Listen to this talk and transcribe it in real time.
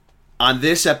On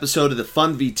this episode of the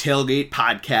Fun v Tailgate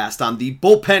podcast on the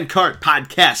Bullpen Cart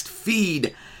podcast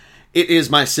feed, it is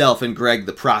myself and Greg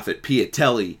the Prophet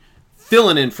Piatelli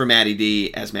filling in for Matty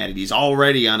D, as Matty D's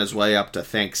already on his way up to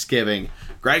Thanksgiving.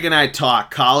 Greg and I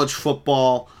talk college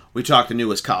football. We talk the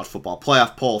newest college football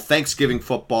playoff poll, Thanksgiving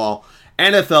football,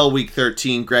 NFL Week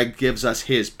 13. Greg gives us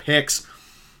his picks.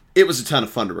 It was a ton of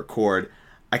fun to record.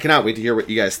 I cannot wait to hear what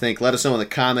you guys think. Let us know in the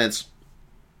comments.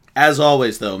 As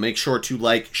always, though, make sure to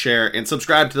like, share, and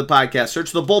subscribe to the podcast.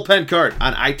 Search the Bullpen Cart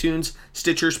on iTunes,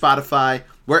 Stitcher, Spotify,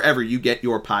 wherever you get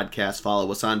your podcasts. Follow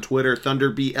us on Twitter.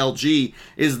 ThunderBLG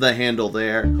is the handle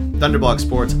there. Thunderblog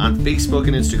Sports on Facebook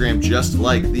and Instagram, just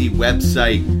like the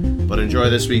website. But enjoy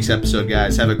this week's episode,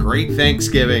 guys. Have a great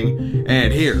Thanksgiving.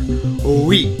 And here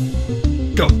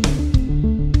we go.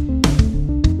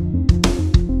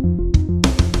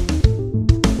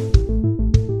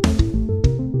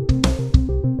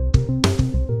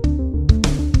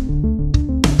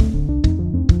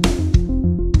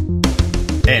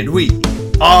 And we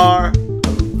are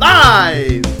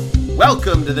live!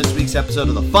 Welcome to this week's episode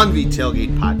of the Fun v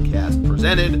Tailgate podcast,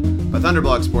 presented by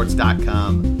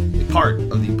ThunderblogSports.com, a part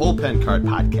of the Bullpen Cart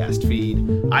podcast feed.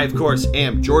 I, of course,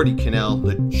 am Jordy Cannell,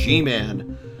 the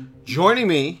G-Man. Joining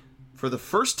me for the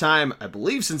first time, I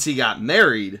believe, since he got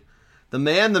married, the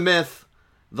man, the myth,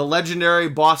 the legendary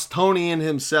Bostonian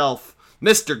himself,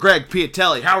 Mr. Greg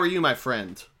Piatelli. How are you, my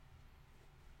friend?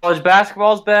 College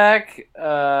basketball's back.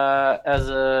 As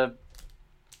a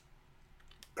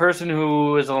person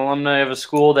who is an alumni of a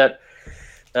school that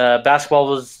basketball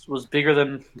was bigger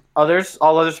than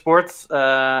all other sports,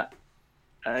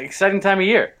 exciting time of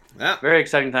year. Yeah. Very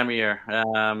exciting time of year.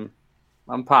 I'm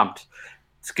pumped.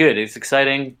 It's good. It's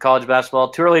exciting. College basketball.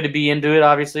 Too early to be into it,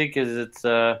 obviously, because it's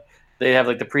they have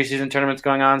like the preseason tournaments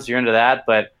going on, so you're into that.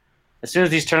 But as soon as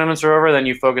these tournaments are over, then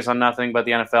you focus on nothing but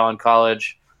the NFL and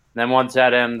college. And then once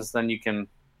that ends, then you can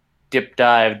dip,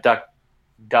 dive, duck,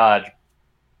 dodge,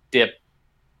 dip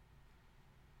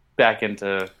back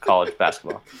into college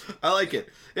basketball. I like it.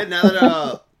 Yeah,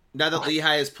 now that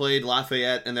Lehigh has played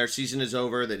Lafayette and their season is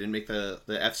over, they didn't make the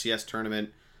FCS tournament.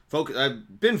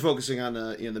 I've been focusing on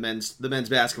the men's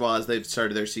basketball as they've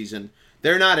started their season.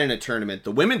 They're not in a tournament.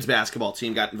 The women's basketball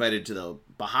team got invited to the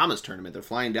Bahamas tournament. They're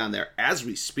flying down there as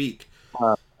we speak.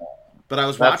 But I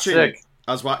was watching. Sick.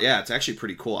 Yeah, it's actually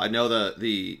pretty cool. I know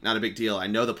the not a big deal. I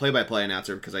know the play-by-play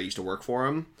announcer because I used to work for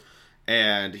him,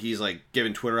 and he's like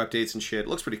giving Twitter updates and shit. It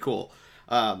looks pretty cool.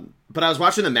 But I was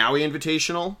watching the Maui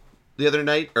Invitational the other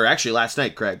night, or actually last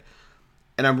night, Greg,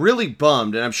 and I'm really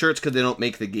bummed, and I'm sure it's because they don't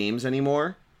make the games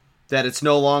anymore, that it's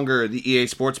no longer the EA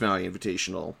Sports Maui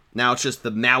Invitational. Now it's just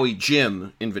the Maui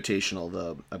Gym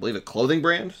Invitational, I believe a clothing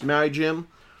brand, Maui Gym.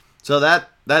 So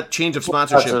that change of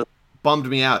sponsorship bummed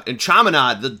me out. And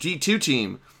Chaminade, the D2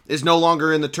 team, is no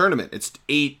longer in the tournament. It's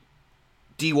 8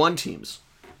 D1 teams.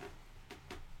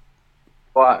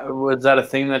 Well, was that a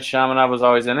thing that Chaminade was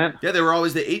always in it? Yeah, they were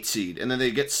always the 8 seed, and then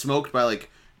they get smoked by like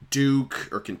Duke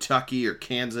or Kentucky or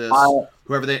Kansas, UNC,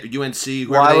 whoever they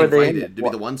invited to be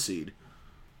the 1 seed.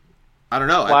 I don't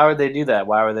know. Why would they do that?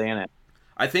 Why were they in it?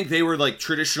 I think they were like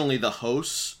traditionally the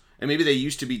hosts, and maybe they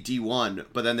used to be D1,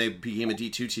 but then they became a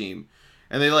D2 team.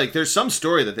 And they there's some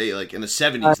story that they in the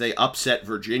 70s they upset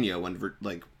Virginia when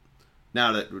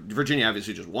now that Virginia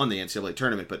obviously just won the NCAA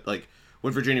tournament, but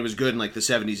when Virginia was good in the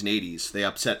 70s and 80s, they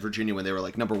upset Virginia when they were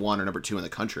number 1 or number 2 in the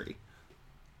country.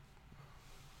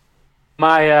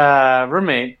 My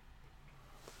roommate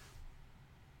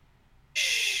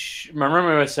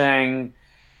was saying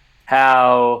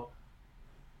how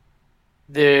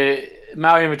the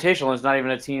Maui Invitational is not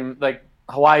even a team,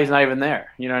 Hawaii's not even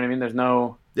there. You know what I mean? There's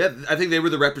no... Yeah, I think they were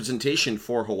the representation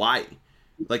for Hawaii,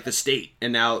 the state.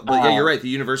 And now, but yeah, you're right. The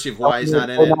University of Hawaii is not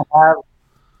in it.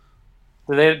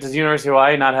 Does the University of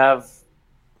Hawaii not have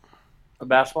a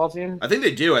basketball team? I think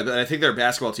they do. I think their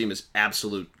basketball team is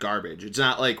absolute garbage. It's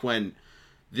not like when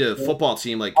the football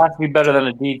team has to be better than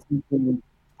a D2 team.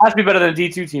 Has to be better than a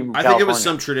D2 team. I think it was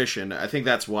some tradition. I think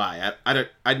that's why.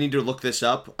 I need to look this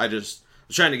up. I just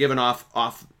was trying to give an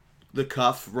off the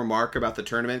cuff remark about the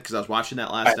tournament because I was watching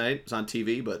that last night. It was on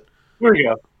TV, but here we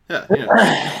go.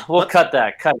 Yeah, we'll cut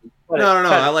that. No.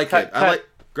 I like it.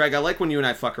 Greg, I like when you and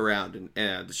I fuck around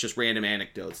and it's just random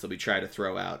anecdotes that we try to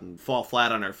throw out and fall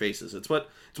flat on our faces. It's what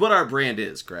our brand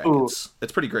is, Greg.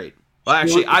 It's pretty great. Well,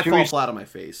 actually, I fall flat on my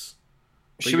face.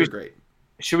 But you're great.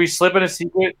 Should we slip in a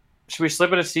secret? Should we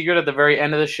slip in a secret at the very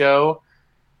end of the show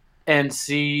and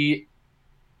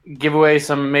give away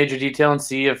some major detail and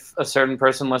see if a certain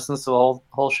person listens to the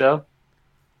whole show?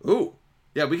 Ooh.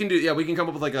 Yeah, we can do. Yeah, we can come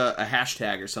up with a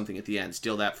hashtag or something at the end.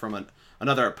 Steal that from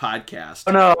another podcast.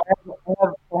 Oh no,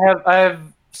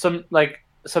 some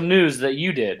news that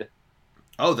you did.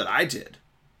 Oh, that I did.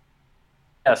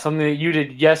 Yeah, something that you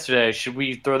did yesterday. Should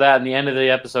we throw that in the end of the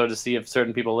episode to see if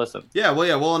certain people listen? Yeah,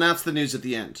 we'll announce the news at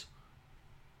the end.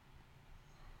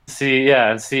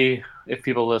 And see if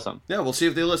people listen. Yeah, we'll see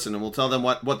if they listen, and we'll tell them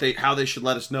how they should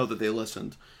let us know that they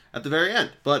listened at the very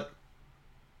end. But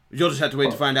you'll just have to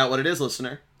wait to find out what it is,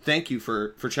 listener. Thank you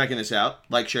for checking us out.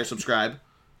 Like, share, subscribe,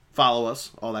 follow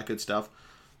us, all that good stuff.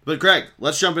 But Greg,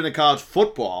 let's jump into college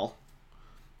football.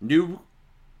 New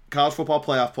college football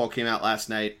playoff poll came out last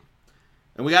night,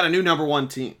 and we got a new number one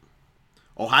team.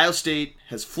 Ohio State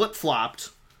has flip-flopped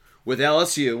with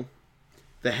LSU.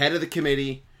 The head of the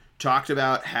committee talked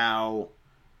about how,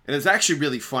 and it's actually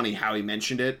really funny how he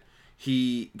mentioned it.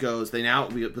 He goes,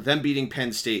 with them beating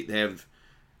Penn State, they have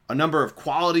a number of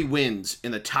quality wins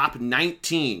in the top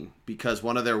 19 because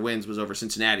one of their wins was over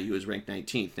Cincinnati, who is ranked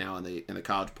 19th now in the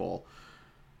college poll.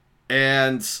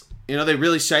 And they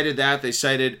really cited that. The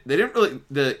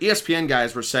ESPN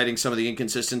guys were citing some of the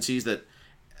inconsistencies that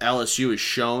LSU has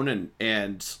shown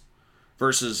and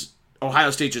versus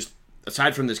Ohio State, just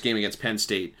aside from this game against Penn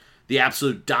State, the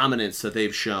absolute dominance that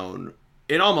they've shown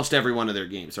in almost every one of their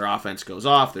games. Their offense goes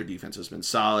off. Their defense has been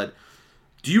solid.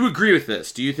 Do you agree with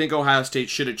this? Do you think Ohio State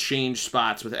should have changed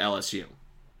spots with LSU?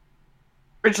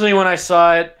 Originally, when I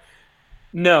saw it,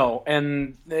 no.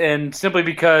 And simply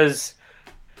because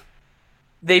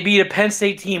they beat a Penn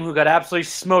State team who got absolutely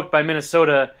smoked by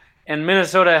Minnesota, and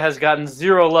Minnesota has gotten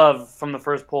zero love from the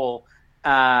first poll.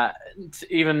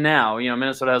 Even now,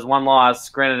 Minnesota has one loss.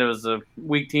 Granted, it was a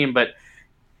weak team, but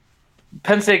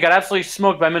Penn State got absolutely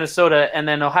smoked by Minnesota, and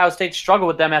then Ohio State struggled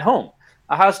with them at home.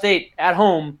 Ohio State at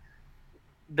home,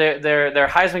 their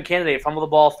Heisman candidate fumbled the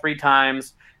ball 3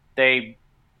 times. They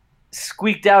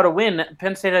squeaked out a win.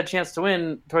 Penn State had a chance to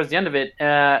win towards the end of it,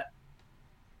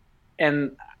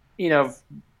 and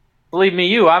believe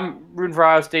me, I'm rooting for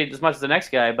Ohio State as much as the next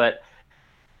guy, but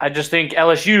I just think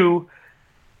LSU,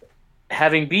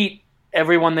 having beat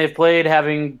everyone they've played,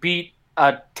 having beat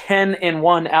a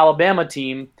 10-1 Alabama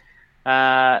team,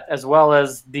 as well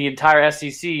as the entire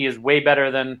SEC, is way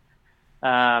better than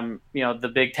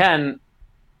the Big Ten.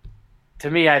 To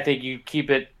me, I think you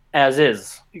keep it as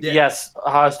is. Yeah. Yes,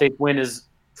 Ohio State's win is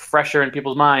fresher in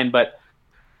people's mind, but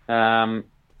LSU,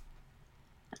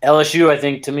 I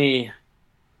think, to me,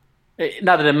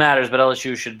 not that it matters, but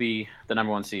LSU should be the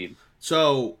number 1 seed.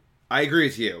 So I agree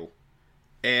with you,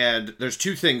 and there's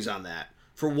 2 things on that.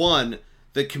 For one,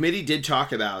 the committee did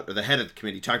talk about, or the head of the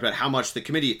committee talked about how much the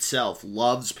committee itself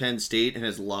loves Penn State and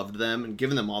has loved them and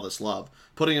given them all this love,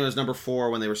 putting them as number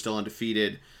 4 when they were still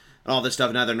undefeated and all this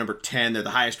stuff. Now they're number 10. They're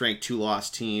the highest ranked 2-loss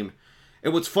team.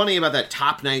 And what's funny about that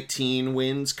top 19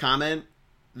 wins comment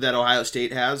that Ohio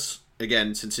State has,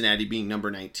 again, Cincinnati being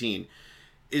number 19,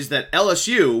 is that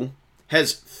LSU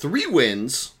has 3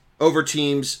 wins over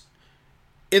teams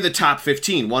in the top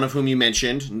 15, one of whom you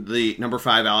mentioned, the number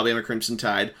 5 Alabama Crimson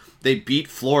Tide. They beat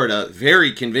Florida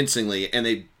very convincingly, and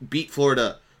they beat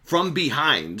Florida from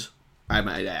behind, I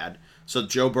might add. So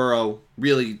Joe Burrow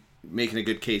really making a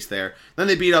good case there. Then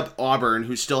they beat up Auburn,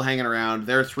 who's still hanging around.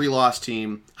 They're a 3-loss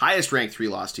team, highest ranked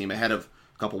 3-loss team, ahead of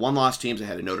a couple 1-loss teams,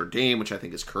 ahead of Notre Dame, which I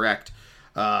think is correct.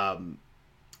 Yeah,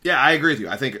 I agree with you.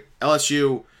 I think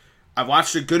LSU, I've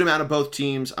watched a good amount of both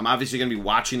teams. I'm obviously going to be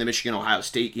watching the Michigan-Ohio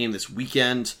State game this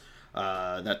weekend.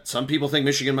 That some people think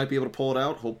Michigan might be able to pull it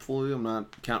out. Hopefully, I'm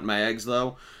not counting my eggs,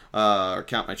 though. Or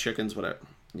count my chickens, whatever.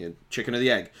 Chicken or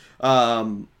the egg.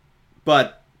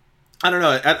 But I don't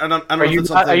know. I don't know if it's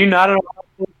something... Are you not an Ohio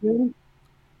State fan?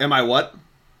 Am I what?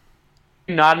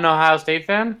 You're not an Ohio State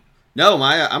fan? No,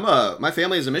 my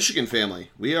family is a Michigan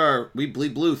family. We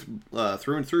bleed blue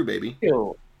through and through, baby.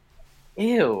 Ew.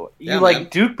 Yeah, you man.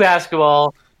 like Duke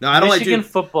basketball. No, I don't Michigan like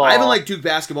Duke football. I haven't liked Duke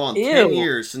basketball in 10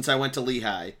 years since I went to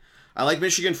Lehigh. I like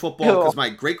Michigan football because my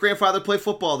great-grandfather played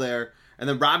football there, and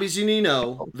then Robbie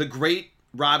Zunino, the great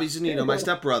Robbie Zunino, my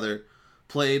stepbrother,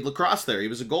 played lacrosse there. He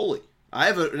was a goalie. I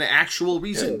have an actual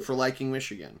reason for liking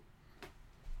Michigan.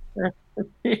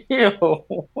 Ew. Yeah.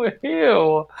 What do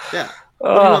you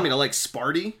want me to like,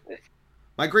 Sparty?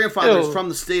 My grandfather is from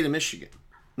the state of Michigan.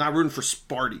 Not rooting for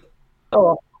Sparty.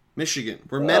 Oh. Michigan.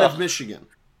 We're men of Michigan.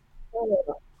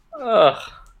 At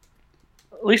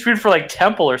least root for like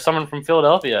Temple or someone from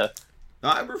Philadelphia. No,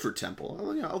 I root for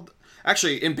Temple.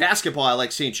 Actually, in basketball, I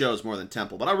like St. Joe's more than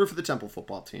Temple, but I'll root for the Temple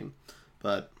football team.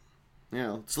 But,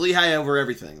 it's Lehigh over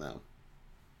everything, though.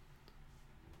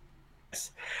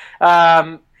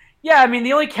 Yeah, I mean,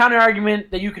 the only counter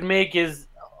argument that you can make is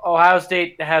Ohio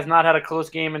State has not had a close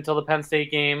game until the Penn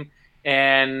State game,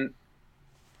 and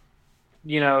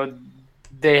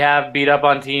they have beat up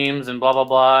on teams and blah blah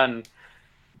blah, and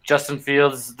Justin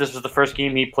Fields, this was the first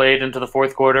game he played into the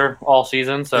fourth quarter all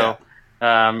season. So,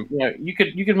 you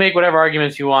could make whatever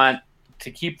arguments you want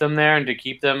to keep them there and to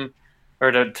keep them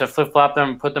or to flip flop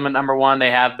them, put them at number one. They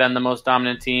have been the most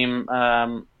dominant team,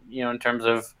 in terms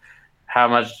of how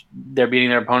much they're beating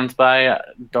their opponents by.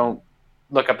 Don't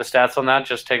look up the stats on that.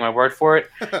 Just take my word for it.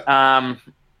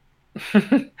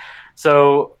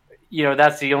 So,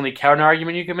 that's the only counter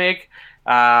argument you can make.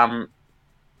 I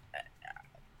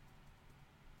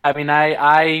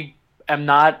am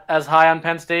not as high on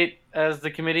Penn State as the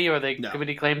committee or the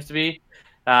committee claims to be.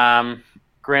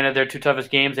 Granted, their two toughest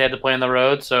games they had to play on the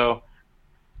road, so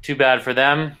too bad for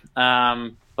them.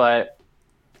 But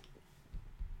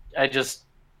I don't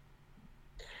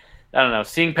know.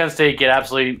 Seeing Penn State get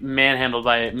absolutely manhandled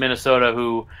by Minnesota,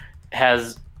 who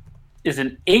is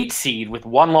an 8 seed with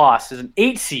one loss.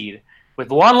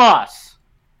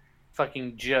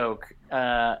 Fucking joke.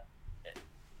 Would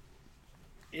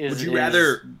you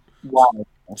rather? Wild.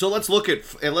 So let's look at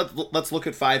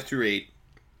 5 through 8,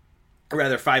 or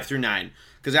rather 5 through 9,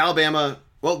 because Alabama.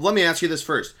 Well, let me ask you this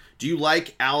first: do you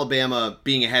like Alabama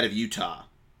being ahead of Utah?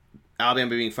 Alabama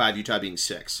being 5, Utah being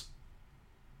 6.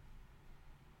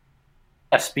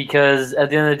 Yes, because at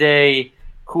the end of the day,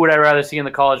 who would I rather see in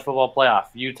the college football playoff,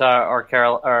 Utah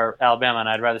or Alabama? And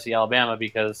I'd rather see Alabama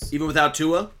because even without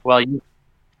Tua. Well,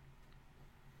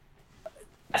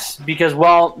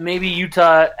 because maybe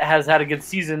Utah has had a good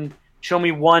season. Show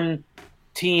me one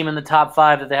team in the top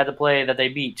 5 that they had to play that they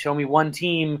beat. Show me one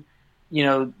team,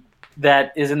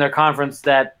 that is in their conference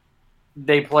that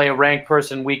they play a ranked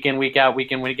person week in, week out,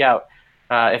 week in, week out.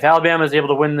 If Alabama is able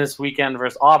to win this weekend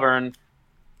versus Auburn,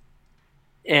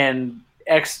 and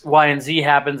X, Y, and Z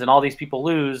happens, and all these people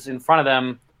lose in front of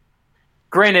them.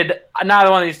 Granted,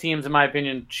 neither one of these teams, in my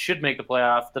opinion, should make the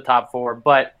playoff, the top 4.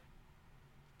 But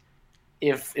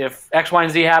if X, Y,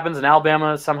 and Z happens, and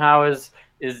Alabama somehow is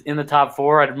in the top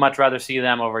 4, I'd much rather see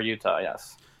them over Utah.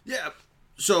 Yes. Yeah.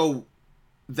 So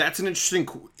that's an interesting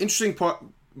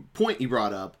point you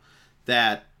brought up.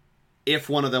 That if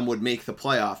one of them would make the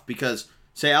playoff, because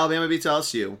say Alabama beats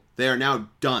LSU, they are now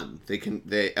done.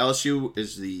 LSU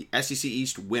is the SEC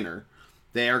East winner.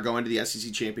 They are going to the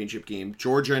SEC championship game.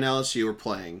 Georgia and LSU are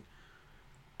playing.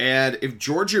 And if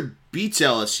Georgia beats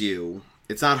LSU,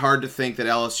 it's not hard to think that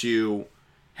LSU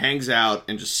hangs out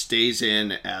and just stays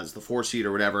in as the 4 seed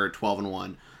or whatever,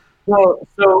 12-1.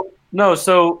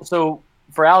 So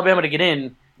for Alabama to get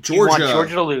in, you want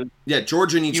Georgia to lose. Yeah,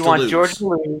 Georgia needs to lose. You want Georgia to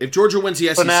lose. If Georgia wins the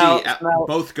SEC, now,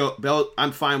 both go.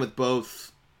 I'm fine with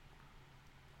both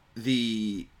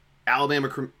the Alabama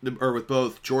or with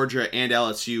both Georgia and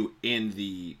LSU in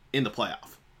the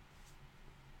playoff.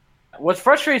 What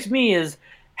frustrates me is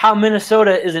how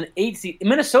Minnesota is an 8 seed.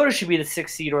 Minnesota should be the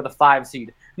 6 seed or the 5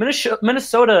 seed.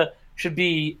 Minnesota should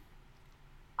be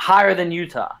higher than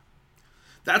Utah.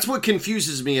 That's what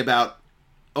confuses me about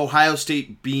Ohio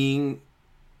State being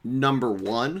number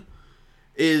 1,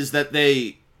 is that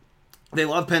they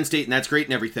love Penn State, and that's great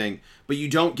and everything, but you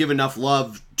don't give enough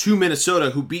love to Minnesota,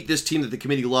 who beat this team that the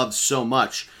committee loves so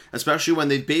much, especially when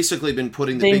they've basically been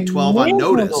putting the Big 12 on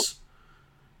notice.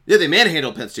 Yeah, they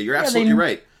manhandled Penn State. You're absolutely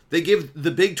right. They give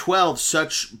the Big 12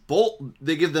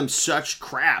 they give them such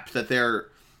crap that they're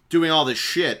doing all this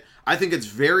shit. I think it's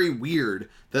very weird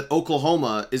that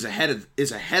Oklahoma is ahead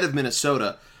of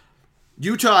Minnesota.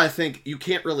 Utah, I think you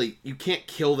can't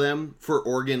kill them for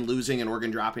Oregon losing and Oregon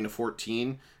dropping to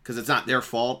 14, because it's not their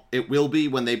fault. It will be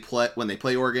when they play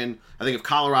Oregon. I think if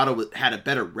Colorado had a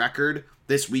better record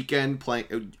this weekend,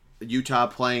 Utah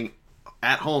playing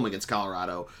at home against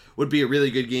Colorado would be a really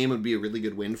good game. Would be a really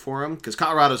good win for them, because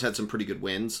Colorado's had some pretty good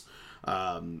wins,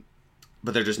 but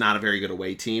they're just not a very good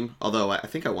away team. Although I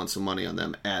think I won some money on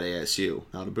them at ASU.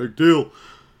 Not a big deal.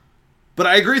 But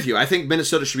I agree with you. I think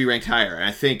Minnesota should be ranked higher, and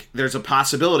I think there's a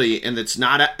possibility, and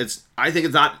I think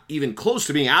it's not even close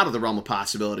to being out of the realm of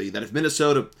possibility, that if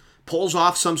Minnesota pulls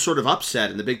off some sort of upset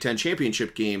in the Big Ten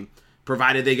championship game,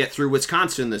 provided they get through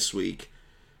Wisconsin this week,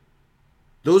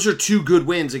 those are 2 good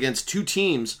wins against 2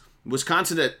 teams.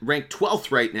 Wisconsin at ranked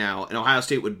 12th right now, and Ohio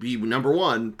State would be number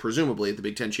 1, presumably, at the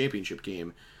Big Ten championship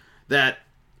game. That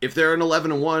if they're an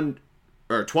 11-1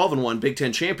 or 12-1 Big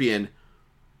Ten champion,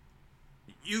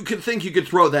 you could think you could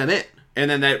throw them in, and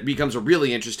then that becomes a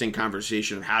really interesting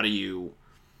conversation of how do you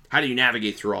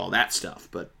navigate through all that stuff.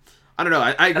 But I don't know.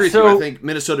 I agree with you. I think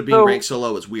Minnesota being ranked so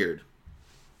low is weird.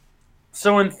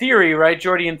 So in theory, right,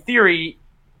 Jordy? In theory,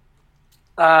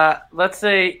 let's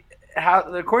say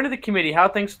according to the committee, how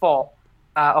things fall.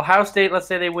 Ohio State, let's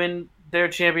say they win their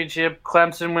championship.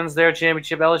 Clemson wins their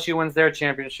championship. LSU wins their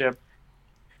championship.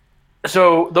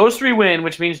 So those 3 win,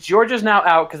 which means Georgia's now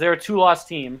out because they're a 2-loss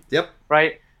team. Yep.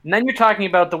 Right? And then you're talking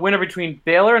about the winner between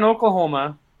Baylor and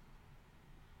Oklahoma,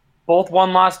 both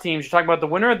one-loss teams. You're talking about the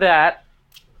winner of that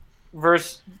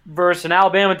versus an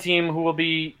Alabama team who will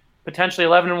be potentially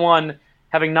 11-1,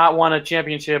 having not won a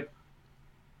championship,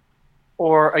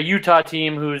 or a Utah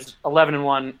team who's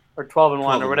 11-1 or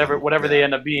 12-1 or whatever they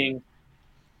end up being.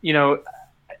 You know,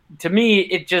 to me,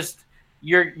 it just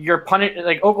you're punishing,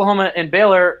 like Oklahoma and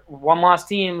Baylor, one-loss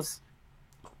teams.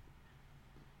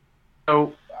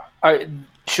 So,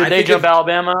 should they jump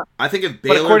Alabama? I think if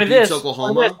Baylor beats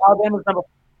Oklahoma, Alabama's number.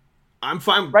 I'm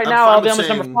fine. Right now, Alabama's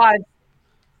number 5.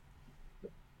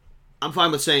 I'm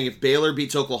fine with saying if Baylor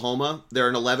beats Oklahoma, they're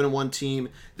an 11-1 team.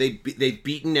 They've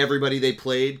beaten everybody they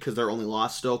played because they're only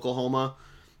lost to Oklahoma.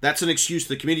 That's an excuse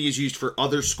the committee has used for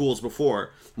other schools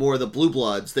before. More of the Blue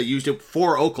Bloods, they used it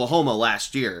for Oklahoma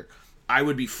last year. I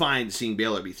would be fine seeing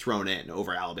Baylor be thrown in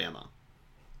over Alabama.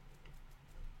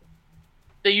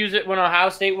 They used it when Ohio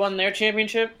State won their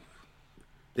championship?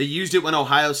 They used it when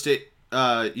Ohio State,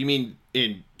 you mean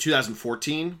in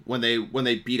 2014 when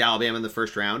they beat Alabama in the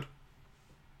first round?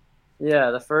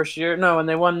 Yeah, the first year. No, when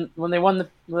they won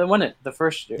it the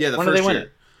first year. Yeah, the first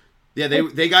year. Yeah,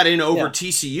 they got in over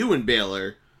TCU and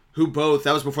Baylor, who both,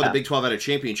 that was before the Big 12 had a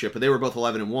championship, but they were both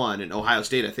 11-1, and Ohio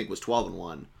State, I think, was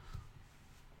 12-1.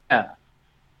 Yeah.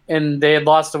 And they had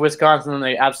lost to Wisconsin, and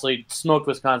they absolutely smoked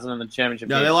Wisconsin in the championship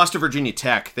game. They lost to Virginia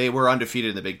Tech. They were undefeated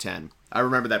in the Big Ten. I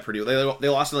remember that pretty well. They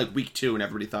lost in like week 2, and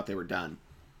everybody thought they were done.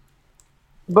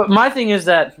 But my thing is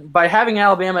that by having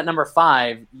Alabama at number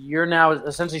 5, you're now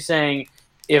essentially saying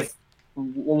if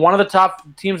one of the top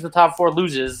teams in the top 4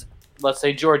 loses, let's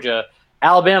say Georgia,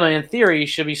 Alabama in theory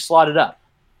should be slotted up,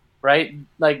 right?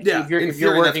 Like yeah, if you're that's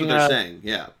working, what they're saying.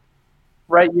 Yeah,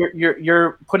 right.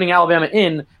 You're putting Alabama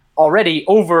in already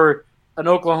over an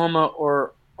Oklahoma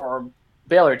or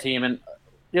Baylor team, and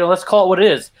let's call it what it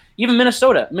is. Even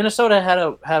Minnesota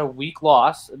had a weak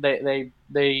loss. They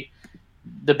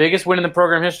the biggest win in the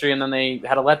program history, and then they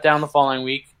had a letdown the following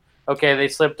week. Okay, they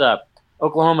slipped up.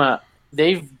 Oklahoma,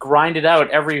 they've grinded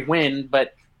out every win,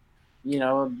 but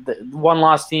the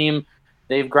one-loss team,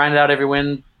 they've grinded out every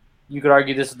win. You could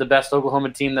argue this is the best Oklahoma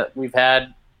team that we've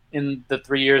had in the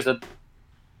 3 years that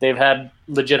they've had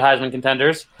legit Heisman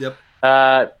contenders. Yep.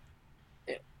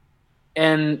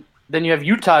 And then you have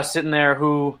Utah sitting there,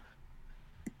 who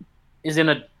is in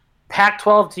a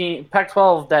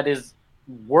Pac-12 that is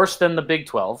worse than the Big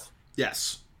 12.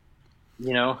 Yes.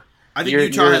 I think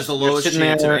Utah has the lowest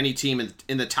chance of any team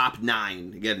in the top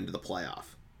 9 to get into the playoff.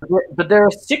 But they're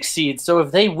a 6 seed, so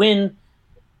if they win,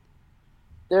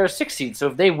 they're a 6 seed. So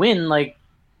if they win, I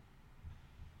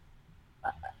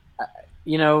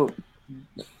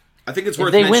think it's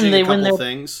worth mentioning a couple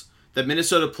things. That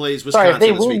Minnesota plays Wisconsin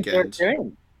this weekend. They're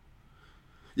in.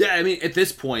 Yeah, I mean, at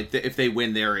this point, if they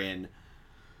win, they're in.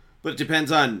 But it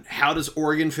depends on how does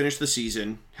Oregon finish the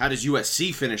season, how does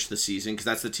USC finish the season, because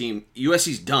that's the team.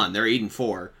 USC's done; they're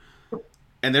 8-4,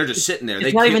 and they're just sitting there.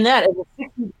 It's not even that.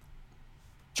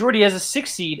 Jordy, as a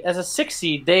 6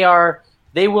 seed,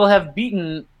 they will have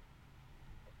beaten.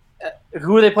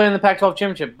 Who are they playing in the Pac-12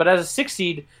 championship? But as a 6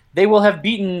 seed, they will have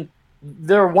beaten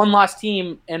their one-loss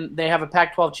team, and they have a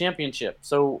Pac-12 championship.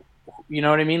 So, you know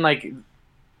what I mean? Like,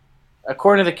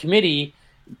 according to the committee,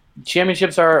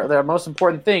 championships are the most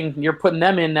important thing. You're putting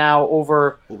them in now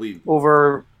over.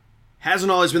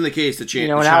 Hasn't always been the case. The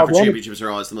championships are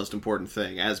always the most important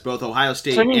thing, as both Ohio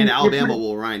State and Alabama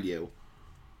will remind you.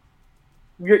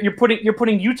 You're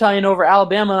putting Utah in over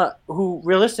Alabama, who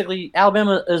realistically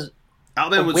Alabama is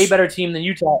a way better team than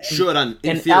Utah.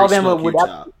 In theory, Alabama would.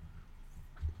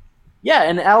 Yeah,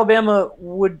 and Alabama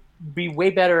would be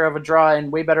way better of a draw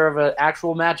and way better of an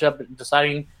actual matchup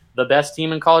deciding the best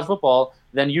team in college football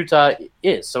than Utah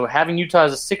is. So having Utah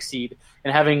as a 6 seed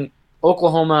and having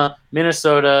Oklahoma,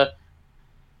 Minnesota,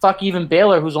 even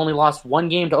Baylor, who's only lost 1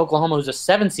 game to Oklahoma, who's a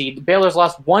 7 seed. Baylor's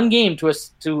lost 1 game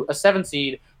to a 7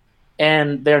 seed,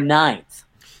 and they're 9th.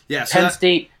 Yeah, Penn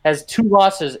State has 2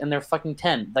 losses, and they're fucking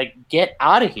 10. Like, get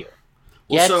out of here.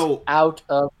 Out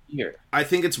of here. I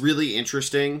think it's really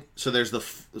interesting. So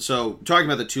talking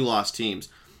about the 2 lost teams,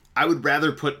 I would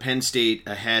rather put Penn State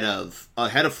ahead of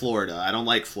Florida. I don't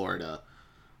like Florida.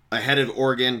 Ahead of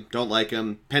Oregon, don't like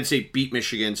them. Penn State beat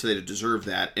Michigan, so they deserve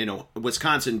that.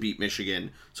 Wisconsin beat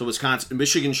Michigan, so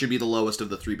Michigan should be the lowest of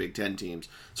the 3 Big Ten teams.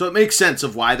 So it makes sense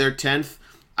of why they're 10th.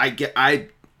 I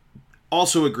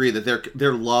also agree that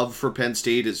their love for Penn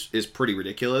State is pretty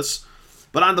ridiculous.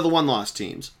 But on to the 1-loss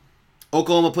teams.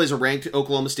 Oklahoma plays a ranked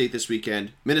Oklahoma State this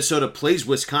weekend. Minnesota plays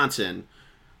Wisconsin.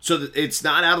 So that it's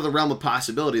not out of the realm of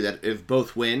possibility that if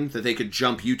both win, that they could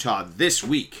jump Utah this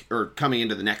week or coming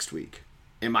into the next week.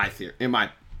 In my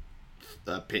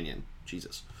opinion,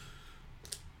 Jesus.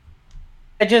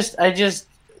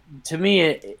 To me,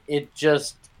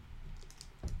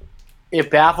 it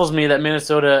baffles me that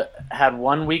Minnesota had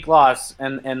 1 week loss,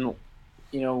 and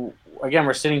again,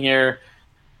 we're sitting here.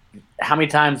 How many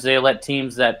times they let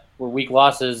teams that were weak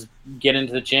losses get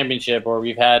into the championship, or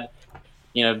we've had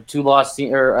 2-loss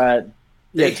team or a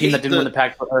team that didn't win the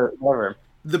Pac or whatever.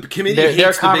 The committee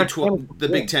hates the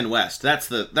Big Ten West.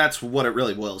 That's what it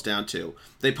really boils down to.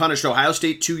 They punished Ohio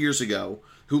State 2 years ago,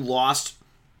 who lost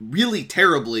really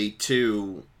terribly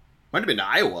to, might have been to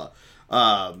Iowa,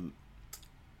 and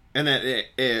then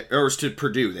or it was to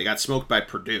Purdue. They got smoked by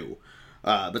Purdue,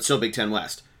 but still Big Ten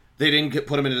West. They didn't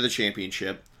put them into the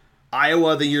championship.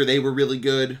 Iowa, the year they were really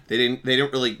good, they didn't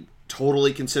really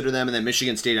totally consider them, and then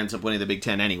Michigan State ends up winning the Big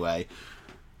Ten anyway.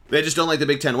 They just don't like the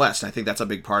Big Ten West. I think that's a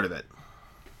big part of it.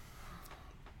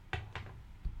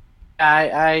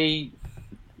 I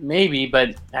maybe,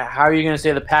 but how are you going to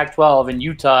say the Pac-12 and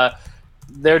Utah,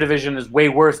 their division is way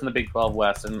worse than the Big 12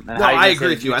 West? And no, I agree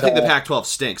with you. I think the Pac-12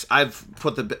 stinks. I've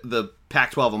put the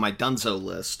Pac-12 on my Dunzo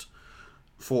list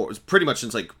for pretty much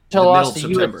since like the middle of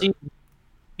September. USC.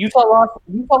 Utah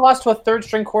lost to a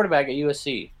third-string quarterback at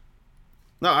USC.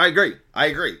 No, I agree. They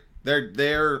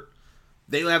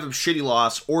have a shitty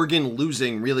loss. Oregon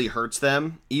losing really hurts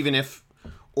them, even if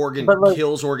Oregon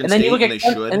kills Oregon State, and they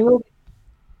should.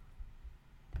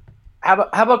 How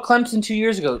about Clemson 2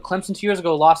 years ago? Clemson 2 years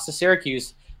ago lost to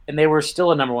Syracuse, and they were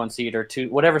still a number 1 seed or two,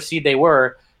 whatever seed they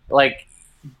were. Like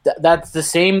that's the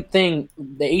same thing.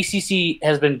 The ACC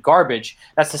has been garbage.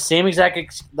 That's the same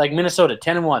exact like Minnesota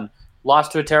 10-1,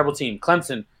 lost to a terrible team.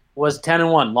 Clemson was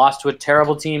 10-1, lost to a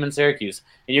terrible team in Syracuse.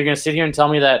 And you're going to sit here and tell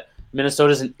me that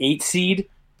Minnesota's an 8 seed?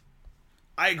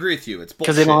 I agree with you. It's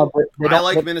bullshit. I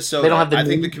like Minnesota. I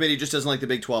think the committee just doesn't like the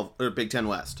Big 12 or Big 10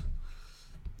 West.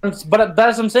 But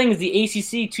that's what I'm saying is the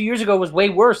ACC 2 years ago was way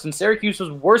worse, and Syracuse was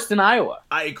worse than Iowa.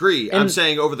 I agree. And I'm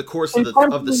saying over the course of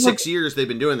the 6 years they've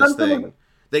been doing this thing,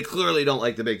 they clearly don't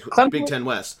like the Big 10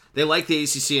 West. They like the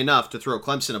ACC enough to throw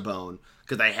Clemson a bone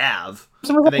because they have.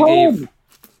 And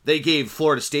they gave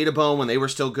Florida State a bone when they were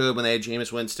still good, when they had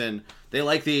Jameis Winston. They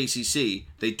like the ACC.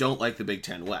 They don't like the Big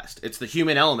 10 West. It's the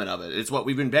human element of it. It's what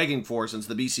we've been begging for since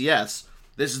the BCS.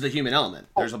 This is the human element.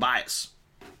 There's a bias.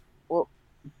 Well,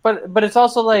 but it's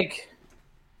also like,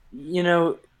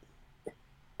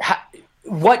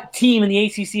 what team in the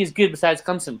ACC is good besides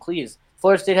Clemson? Please,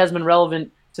 Florida State has been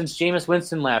relevant since Jameis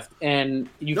Winston left, and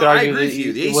you could argue. I agree with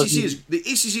you. The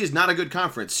ACC is not a good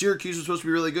conference. Syracuse was supposed to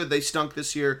be really good. They stunk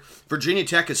this year. Virginia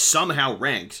Tech is somehow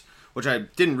ranked, which I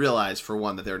didn't realize for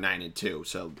one that they're 9-2.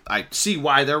 So I see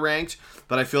why they're ranked,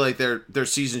 but I feel like their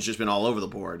season's just been all over the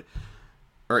board,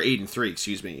 or 8-3,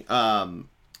 excuse me.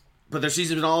 But their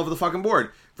season's been all over the fucking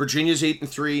board. Virginia's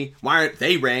 8-3. Why aren't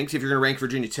they ranked? If you're going to rank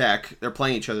Virginia Tech, they're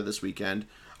playing each other this weekend.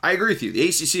 I agree with you. The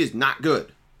ACC is not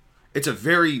good. It's a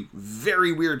very,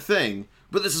 very weird thing,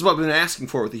 but this is what we've been asking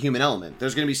for with the human element.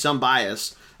 There's going to be some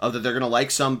bias of that they're going to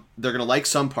like some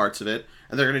parts of it,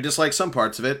 and they're going to dislike some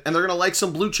parts of it, and they're going to like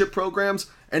some blue chip programs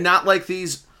and not like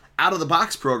these out of the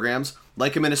box programs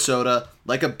like a Minnesota,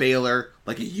 like a Baylor,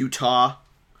 like a Utah.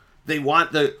 They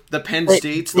want the Penn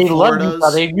States, the Floridas.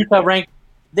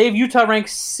 They have Utah ranked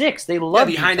 6. They love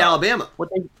behind Utah. Alabama.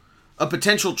 A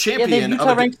potential champion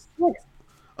of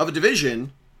a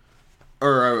division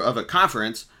or of a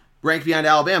conference ranked behind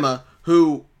Alabama,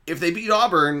 who, if they beat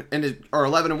Auburn and are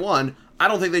 11-1, I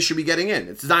don't think they should be getting in.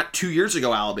 It's not 2 years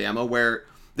ago Alabama where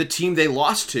the team they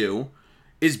lost to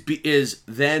is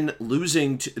then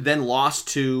lost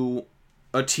to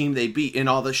a team they beat in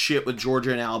all the shit with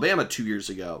Georgia and Alabama 2 years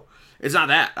ago. It's not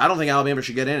that. I don't think Alabama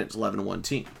should get in. It's 11-1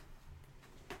 team.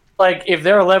 Like, if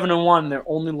they're 11-1, their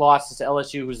only loss is to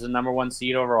LSU, who's the number 1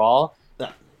 seed overall.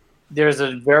 Yeah. There's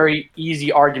a very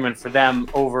easy argument for them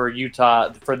over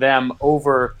Utah, for them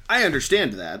over... I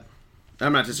understand that.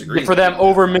 I'm not disagreeing. For them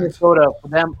over Minnesota, for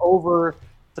them over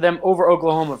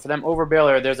Oklahoma, for them over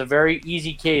Baylor. There's a very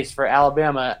easy case for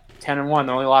Alabama, 10-1,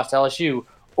 they only lost to LSU,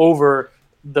 over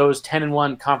those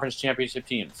 10-1 conference championship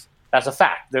teams. That's a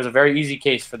fact. There's a very easy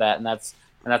case for that, and that's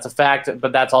a fact.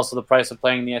 But that's also the price of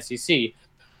playing in the SEC.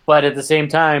 But at the same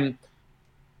time,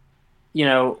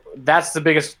 that's the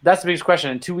biggest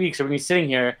question. In 2 weeks, we're gonna be sitting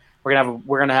here.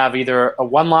 We're gonna have either a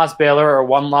 1-loss Baylor or a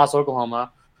 1-loss Oklahoma.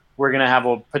 We're gonna have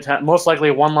most likely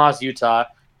a 1-loss Utah,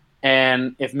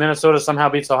 and if Minnesota somehow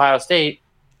beats Ohio State,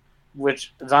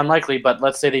 which is unlikely, but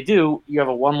let's say they do, you have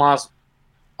a 1-loss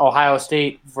Ohio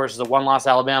State versus a 1-loss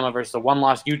Alabama versus a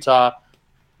 1-loss Utah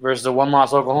versus a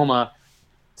 1-loss Oklahoma.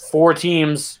 4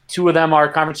 teams, 2 of them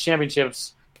are conference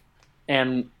championships,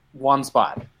 and 1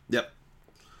 spot. Yep.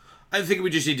 I think we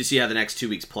just need to see how the next 2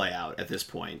 weeks play out at this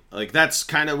point. Like, that's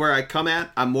kind of where I come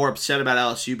at. I'm more upset about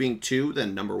LSU being 2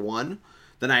 than number 1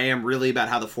 than I am really about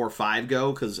how the 4-5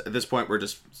 go, because at this point we're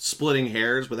just splitting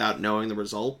hairs without knowing the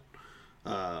result.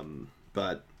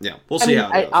 But, yeah, we'll see how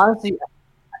it goes. Honestly,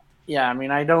 yeah, I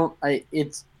mean,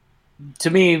 it's, to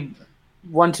me,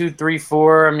 1, 2, 3,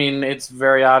 4, I mean, it's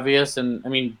very obvious. And, I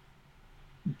mean,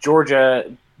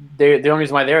 Georgia, the only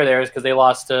reason why they're there is because they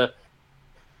lost to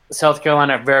South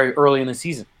Carolina very early in the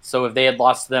season. So if they had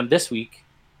lost to them this week,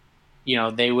 you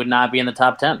know, they would not be in the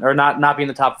top 10 or not be in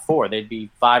the top 4. They'd be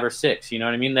 5 or 6. You know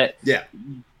what I mean?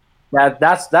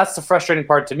 That's the frustrating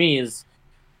part to me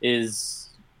is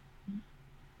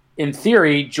in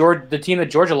theory, the team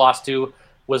that Georgia lost to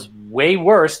was way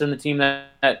worse than the team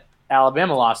that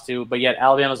Alabama lost to, but yet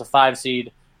Alabama's a 5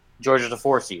 seed, Georgia's a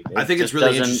 4 seed. I think it's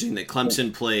really interesting that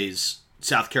Clemson plays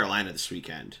South Carolina this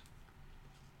weekend,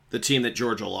 the team that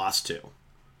Georgia lost to.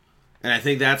 And I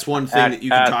think that's one thing that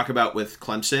you can talk about with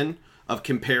Clemson, of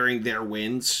comparing their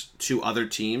wins to other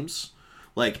teams.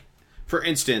 Like, for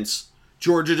instance,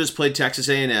 Georgia just played Texas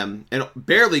A&M and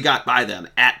barely got by them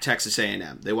at Texas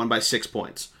A&M. They won by 6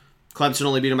 points. Clemson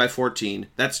only beat them by 14.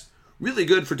 That's really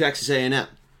good for Texas A&M.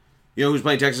 You know who's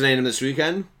playing Texas A&M this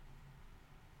weekend?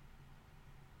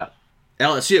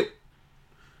 LSU.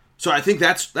 So I think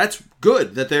that's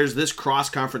good that there's this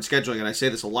cross-conference scheduling, and I say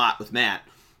this a lot with Matt,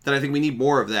 that I think we need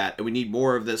more of that, and we need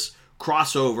more of this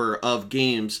crossover of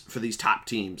games for these top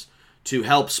teams to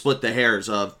help split the hairs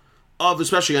of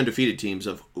especially undefeated teams,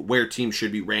 of where teams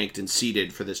should be ranked and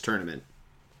seeded for this tournament.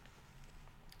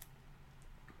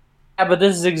 Yeah, but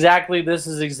this is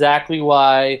exactly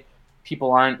why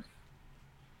people aren't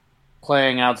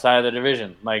playing outside of the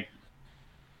division. Like,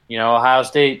 you know, Ohio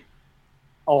State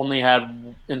only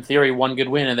had, in theory, 1 good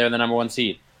win, and they're the number 1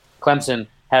 seed. Clemson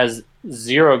has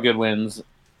 0 good wins,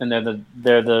 and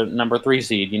they're the number 3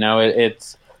 seed. You know,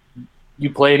 it's you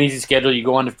play an easy schedule, you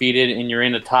go undefeated, and you're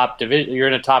in a top division. You're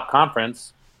in a top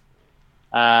conference.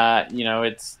 You know,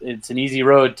 it's an easy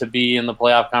road to be in the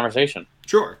playoff conversation.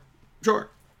 Sure.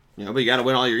 You know, but you got to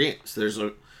win all your games.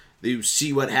 You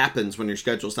see what happens when your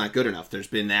schedule's not good enough. There's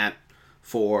been that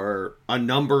for a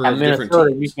number of different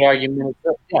teams. You can argue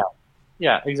Minnesota.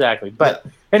 Yeah, exactly. But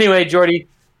anyway, Jordy,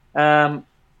 give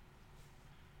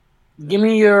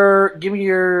me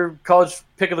your college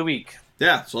pick of the week.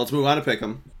 Yeah, so let's move on to pick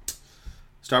 'em.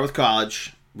 Start with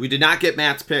college. We did not get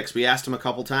Matt's picks. We asked him a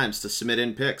couple times to submit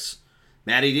in picks.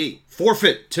 Matty D,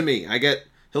 forfeit to me.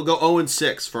 He'll go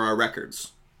 0-6 for our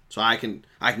records, so I can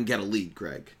get a lead,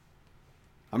 Greg.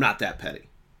 I'm not that petty,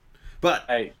 but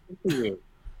hey,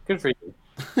 good for you.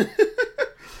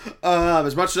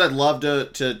 As much as I'd love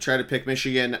to try to pick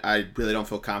Michigan, I really don't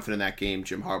feel confident in that game.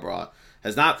 Jim Harbaugh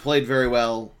has not played very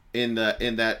well in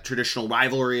that traditional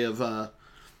rivalry of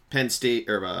Penn State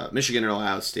or Michigan and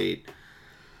Ohio State.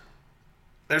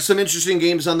 There's some interesting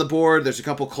games on the board. There's a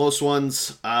couple close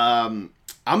ones. I'm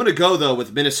going to go, though,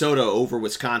 with Minnesota over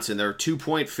Wisconsin. They're a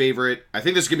 2-point favorite. I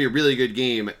think this is going to be a really good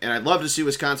game, and I'd love to see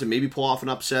Wisconsin maybe pull off an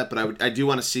upset, but I do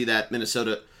want to see that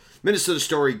Minnesota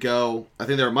story go. I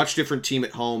think they're a much different team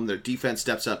at home. Their defense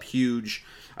steps up huge.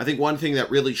 I think one thing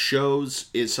that really shows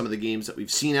is some of the games that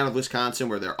we've seen out of Wisconsin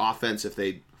where their offense, if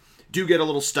they do get a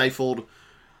little stifled,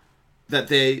 that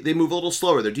they move a little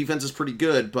slower. Their defense is pretty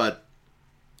good, but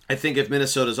I think if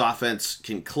Minnesota's offense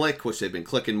can click, which they've been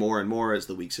clicking more and more as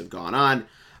the weeks have gone on,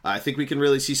 I think we can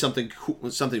really see something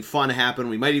fun happen.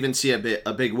 We might even see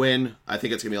a big win. I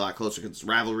think it's going to be a lot closer because it's a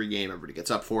rivalry game. Everybody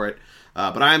gets up for it.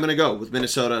 But I am going to go with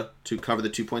Minnesota to cover the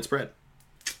 2-point spread.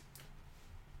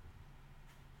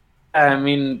 I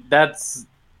mean, that's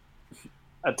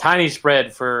a tiny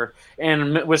spread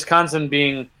and Wisconsin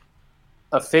being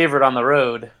a favorite on the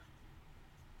road.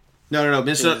 No.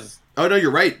 Minnesota. Oh, no,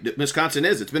 you're right. Wisconsin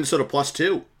is. It's Minnesota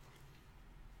 +2.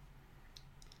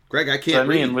 Greg, I can't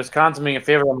read. Wisconsin being a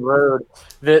favorite on the road,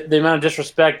 the amount of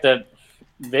disrespect that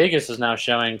Vegas is now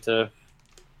showing to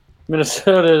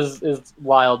Minnesota is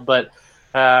wild. But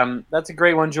that's a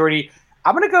great one, Jordy.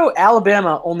 I'm going to go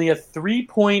Alabama, only a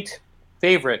 3-point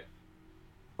favorite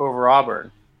over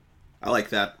Auburn. I like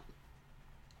that.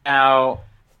 Now,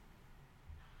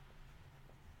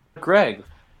 Greg,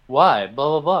 why?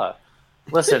 Blah, blah, blah.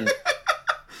 Listen,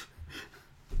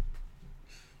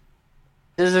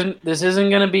 this isn't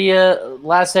going to be a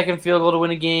last-second field goal to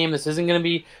win a game. This isn't going to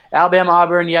be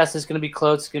Alabama-Auburn. Yes, it's going to be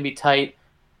close. It's going to be tight,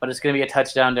 but it's going to be a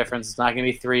touchdown difference. It's not going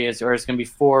to be 3, or it's going to be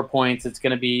 4 points. It's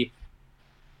going to be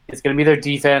their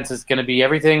defense. It's going to be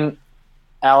everything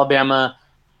Alabama.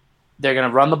 They're going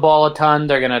to run the ball a ton.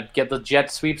 They're going to get the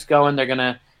jet sweeps going. They're going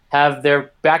to have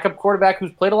their backup quarterback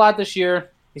who's played a lot this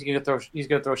year. He's going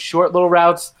to throw short little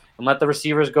routes and let the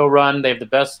receivers go run. They have the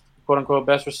best, quote-unquote,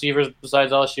 best receivers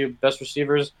besides LSU, best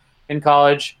receivers in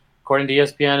college, according to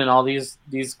ESPN and all these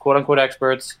quote-unquote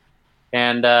experts.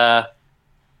 And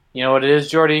you know what it is,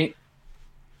 Jordy?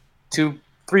 3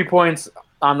 points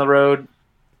on the road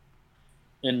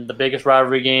in the biggest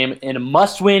rivalry game. In a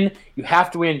must-win, you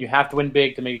have to win. You have to win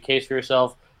big to make a case for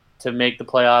yourself to make the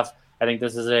playoffs. I think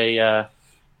this is they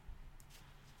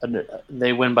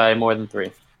win by more than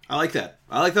 3. I like that.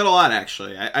 I like that a lot,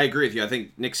 actually. I agree with you. I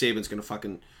think Nick Saban's going to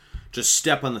fucking just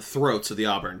step on the throats of the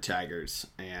Auburn Tigers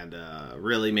and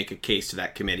really make a case to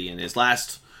that committee in his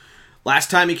last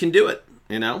time he can do it,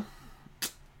 you know?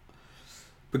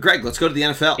 But, Greg, let's go to the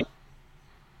NFL.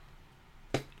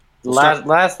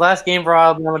 Last game for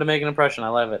Alabama to make an impression. I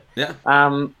love it. Yeah.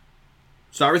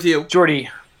 Start with you. Jordy.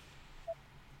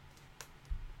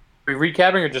 Are we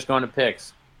recapping or just going to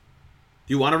picks?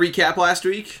 Do you want to recap last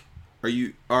week? Are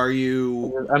you?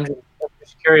 I'm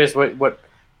just curious. What?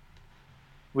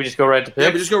 We just go right to picks.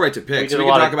 Yeah, we just go right to picks. We can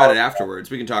talk about it afterwards.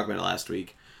 We can talk about it last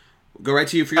week. Go right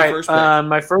to you for your first pick.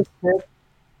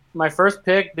 My first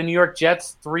pick. The New York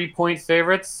Jets, 3-point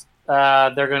favorites.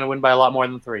 They're going to win by a lot more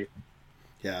than 3.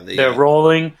 Yeah, they're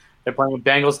rolling. They're playing a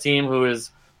Bengals team who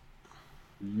is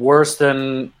worse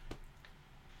than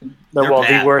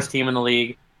the worst team in the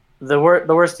league. The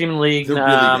worst team in the league. They're really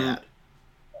bad.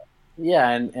 Yeah,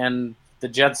 and the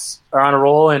Jets are on a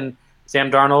roll, and Sam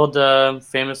Darnold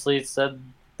famously said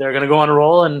they're going to go on a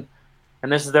roll, and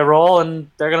this is their roll,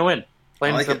 and they're going to win.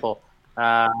 Plain and simple.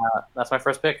 That's my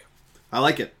first pick. I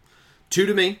like it. 2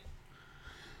 to me.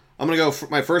 I'm going to go for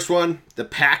my first one. The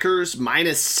Packers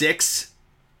 -6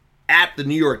 at the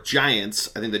New York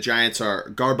Giants. I think the Giants are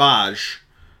garbage.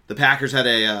 The Packers had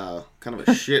a kind of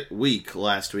a shit week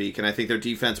last week, and I think their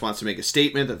defense wants to make a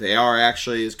statement that they are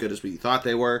actually as good as we thought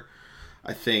they were.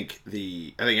 I think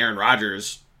Aaron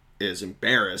Rodgers is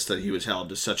embarrassed that he was held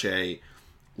to such a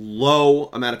low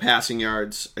amount of passing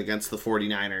yards against the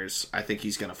 49ers. I think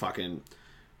he's going to fucking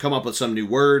come up with some new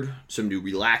word, some new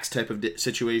relaxed type of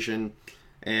situation,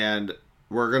 and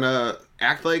we're going to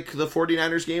act like the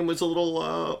 49ers game was a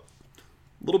little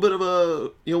bit of a,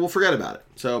 we'll forget about it.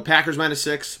 So Packers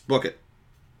 -6, book it.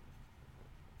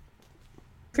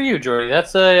 For you, Jordy,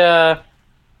 that's a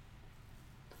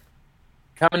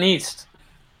coming east.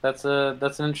 That's an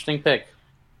interesting pick.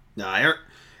 No,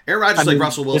 Aaron Rodgers like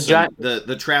Russell Wilson.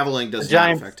 The traveling does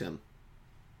not affect him.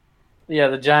 Yeah,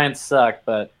 the Giants suck,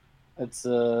 but it's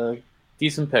a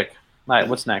decent pick. All right,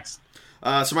 what's next?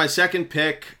 So my second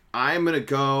pick, I'm gonna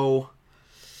go.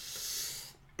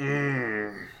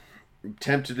 I'm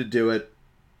tempted to do it.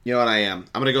 You know what I am?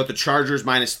 I'm gonna go with the Chargers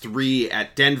 -3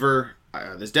 at Denver.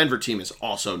 This Denver team is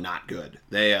also not good.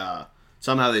 They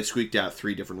somehow they squeaked out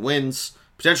 3 different wins.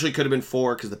 Potentially could have been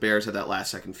 4 because the Bears had that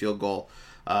last-second field goal.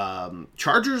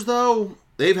 Chargers, though,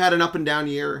 they've had an up-and-down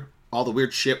year. All the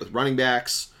weird shit with running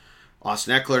backs.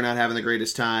 Austin Eckler not having the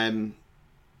greatest time.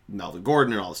 Melvin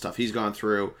Gordon and all the stuff he's gone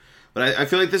through. But I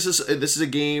feel like this is a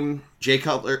game Jay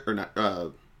Cutler, or not,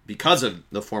 because of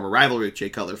the former rivalry with Jay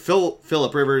Cutler,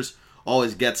 Phillip Rivers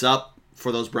always gets up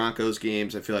for those Broncos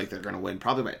games. I feel like they're going to win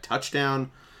probably by a touchdown.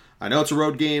 I know it's a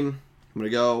road game. I'm going to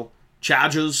go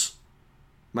Chargers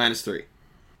 -3.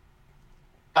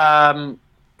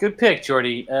 Good pick,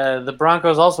 Jordy. The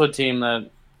Broncos also a team that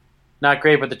not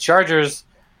great, but the Chargers,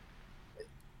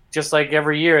 just like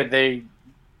every year, they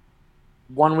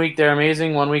one week they're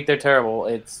amazing, one week they're terrible.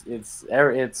 It's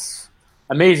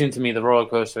amazing to me, the roller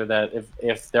coaster that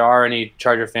if there are any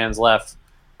Charger fans left,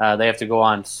 they have to go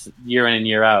on year in and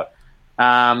year out.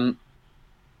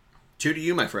 2 to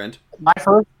you, my friend. My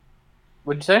first,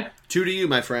 what'd you say? 2 to you,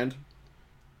 my friend.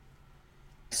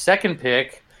 Second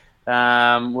pick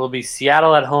will be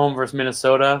Seattle at home versus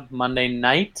Minnesota Monday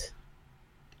night.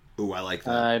 Ooh, I like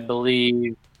that. I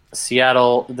believe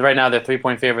Seattle, right now they're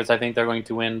 3-point favorites. I think they're going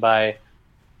to win by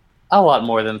a lot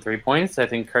more than 3 points. I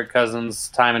think Kirk Cousins,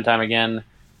 time and time again,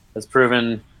 has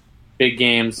proven big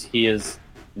games. He is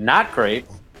not great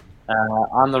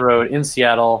on the road in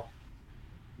Seattle.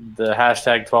 The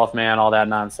hashtag 12th man, all that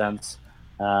nonsense.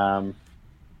 Yeah,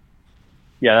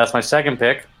 that's my second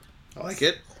pick. I like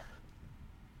it.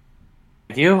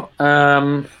 Thank you.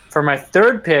 For my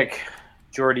third pick,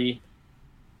 Jordy,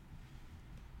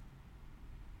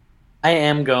 I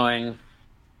am going.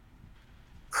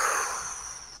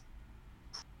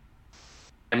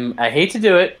 I hate to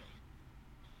do it.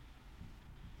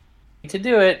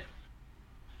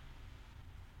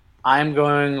 I'm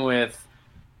going with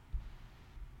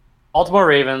Baltimore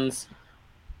Ravens,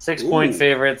 6-point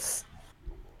favorites.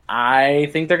 I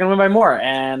think they're going to win by more.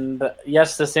 And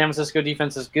yes, the San Francisco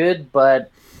defense is good, but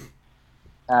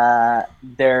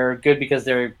They're good because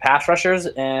they're pass rushers,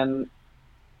 and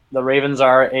the Ravens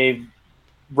are a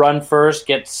run first,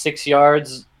 get 6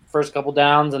 yards first couple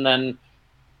downs, and then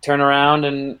turn around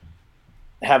and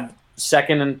have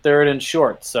second and third and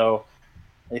short. So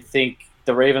I think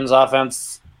the Ravens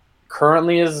offense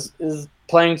currently is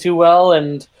playing too well,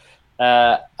 and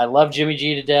I love Jimmy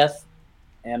G to death,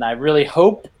 and I really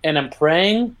hope and am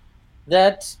praying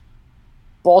that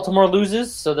Baltimore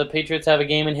loses so the Patriots have a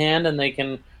game in hand and they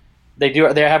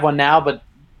have one now, but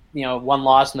one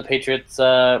loss and the Patriots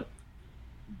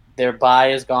their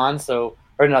bye is gone, so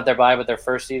or not their bye, but their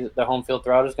first season, their home field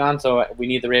throughout is gone. So we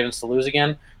need the Ravens to lose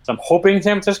again. So I'm hoping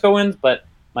San Francisco wins, but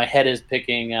my head is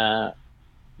picking the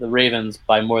Ravens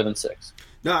by more than 6.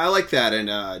 No, I like that.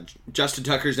 And Justin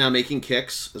Tucker's now making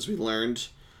kicks, as we learned,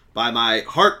 by my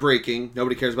heartbreaking,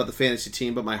 nobody cares about the fantasy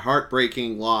team, but my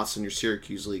heartbreaking loss in your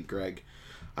Syracuse league, Greg.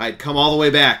 I'd come all the way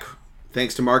back,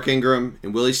 thanks to Mark Ingram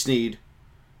and Willie Snead,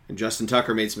 and Justin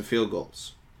Tucker made some field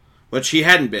goals. Which he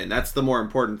hadn't been. That's the more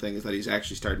important thing, is that he's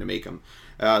actually starting to make them.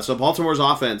 So Baltimore's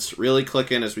offense really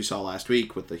clicking, as we saw last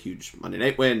week with the huge Monday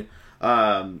night win.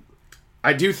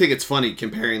 I do think it's funny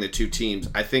comparing the two teams.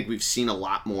 I think we've seen a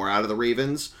lot more out of the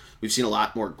Ravens. We've seen a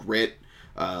lot more grit.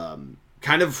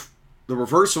 Kind of the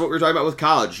reverse of what we were talking about with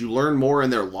college. You learn more in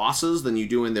their losses than you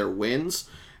do in their wins.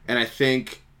 And I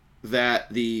think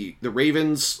that the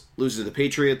Ravens losing to the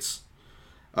Patriots,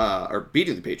 or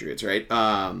beating the Patriots, right?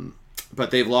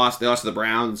 But they lost to the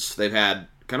Browns. They've had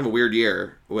kind of a weird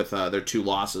year with their 2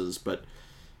 losses. But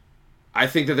I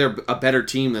think that they're a better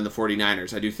team than the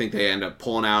 49ers. I do think they end up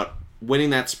pulling out,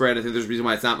 winning that spread. I think there's a reason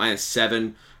why it's not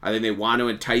 -7. I think they want to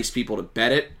entice people to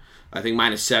bet it. I think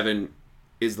 -7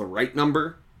 is the right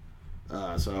number.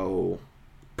 So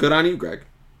good on you, Greg.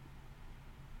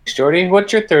 Jordy,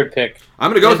 what's your third pick?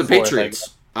 I'm going to go with the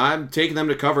Patriots. I'm taking them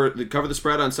to cover the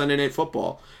spread on Sunday Night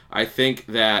Football. I think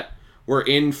that we're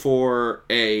in for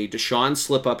a Deshaun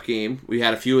slip-up game. We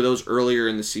had a few of those earlier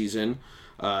in the season.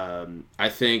 I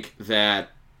think that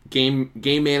game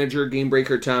manager, game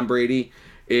breaker Tom Brady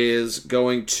is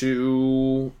going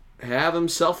to have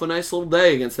himself a nice little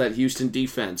day against that Houston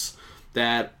defense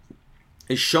that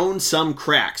has shown some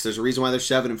cracks. There's a reason why they're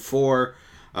 7-4.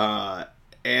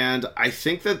 And I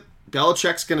think that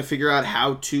Belichick's going to figure out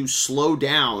how to slow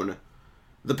down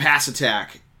the pass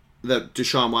attack that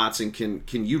Deshaun Watson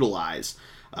can utilize.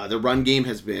 The run game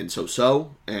has been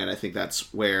so-so, and I think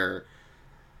that's where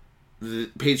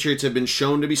the Patriots have been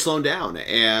shown to be slowed down.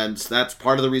 And that's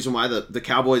part of the reason why the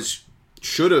Cowboys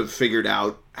should have figured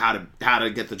out how to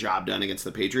get the job done against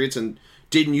the Patriots and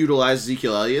didn't utilize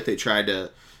Ezekiel Elliott. They tried to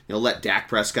let Dak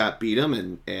Prescott beat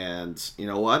him, and you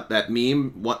know what? That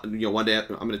meme, one day I'm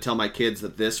going to tell my kids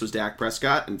that this was Dak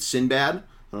Prescott and Sinbad. I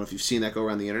don't know if you've seen that go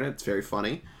around the internet. It's very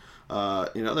funny.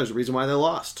 There's a reason why they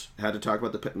lost. Had to talk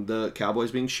about the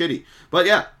Cowboys being shitty. But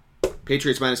yeah,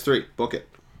 Patriots -3. Book it.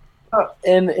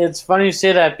 And it's funny you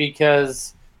say that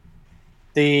because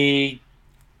you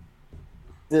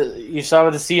saw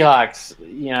with the Seahawks,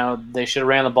 they should have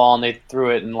ran the ball and they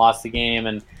threw it and lost the game.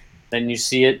 And then you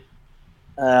see it,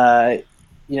 the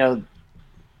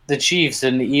Chiefs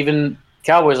and even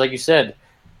Cowboys, like you said,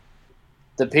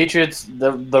 the Patriots,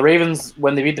 the Ravens,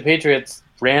 when they beat the Patriots,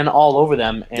 ran all over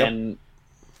them. And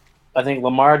I think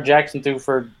Lamar Jackson threw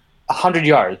for 100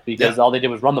 yards because all they did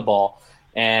was run the ball.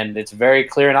 And it's very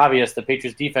clear and obvious the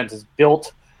Patriots defense is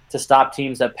built to stop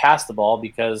teams that pass the ball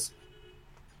because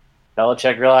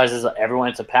Belichick realizes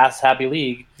it's a pass-happy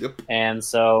league. Yep. And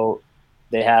so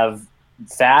they have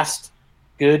fast,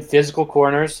 good physical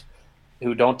corners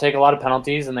who don't take a lot of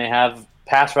penalties, and they have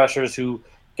pass rushers who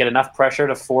get enough pressure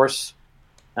to force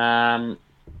a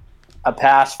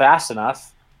pass fast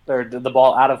enough or the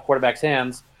ball out of quarterback's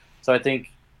hands. So I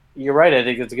think you're right. I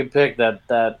think it's a good pick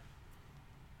that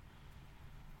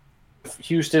if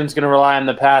Houston's going to rely on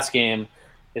the pass game,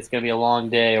 it's going to be a long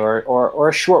day or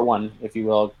a short one, if you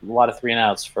will. A lot of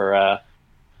 3-and-outs for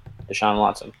Deshaun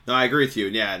Watson. No, I agree with you.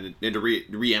 Yeah, and to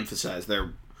re-emphasize,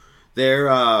 their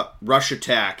rush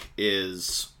attack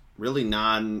is really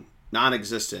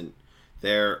non-existent.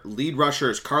 Their lead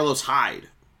rusher is Carlos Hyde,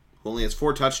 who only has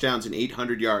 4 touchdowns and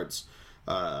 800 yards.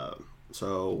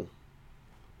 So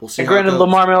we'll see. And granted,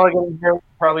 Lamar Milligan will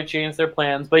probably change their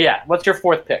plans. But yeah, what's your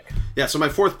fourth pick? Yeah, so my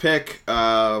fourth pick,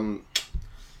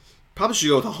 probably should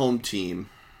go with a home team.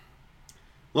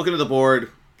 Looking at the board,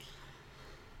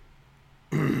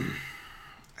 I'm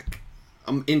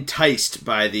enticed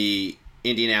by the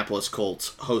Indianapolis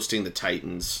Colts hosting the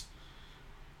Titans.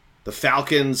 The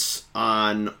Falcons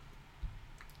on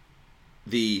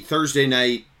the Thursday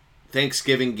night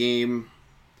Thanksgiving game.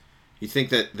 You think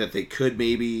that they could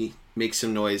maybe make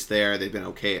some noise there. They've been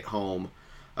okay at home.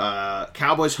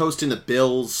 Cowboys hosting the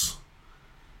Bills.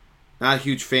 Not a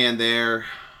huge fan there.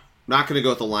 Not going to go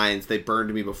with the Lions. They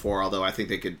burned me before, although I think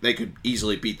they could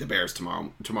easily beat the Bears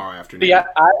tomorrow afternoon. Yeah,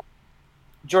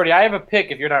 Jordy, I have a pick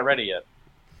if you're not ready yet.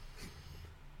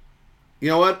 You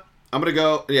know what? I'm gonna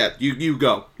go. Yeah, you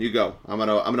go. I'm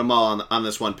gonna mull on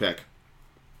this one pick.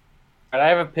 All right, I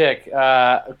have a pick.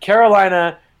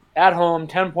 Carolina at home,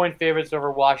 10-point favorites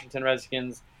over Washington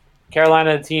Redskins.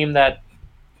 Carolina, a team that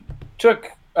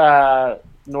took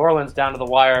New Orleans down to the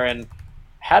wire and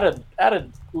had a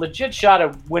legit shot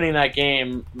at winning that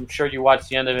game. I'm sure you watched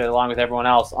the end of it along with everyone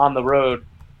else on the road.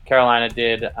 Carolina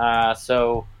did.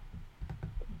 So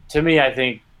to me, I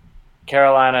think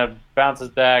Carolina bounces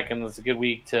back, and it's a good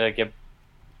week to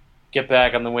get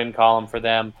back on the win column for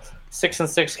them.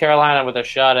 6-6 Carolina with a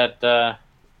shot at the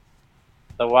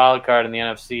wild card in the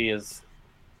NFC is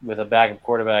with a backup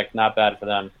quarterback. Not bad for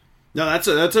them. No,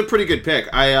 that's a pretty good pick.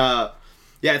 I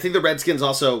think the Redskins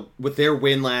also, with their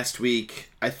win last week,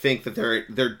 I think that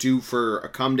they're due for a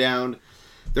come down.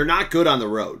 They're not good on the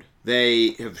road.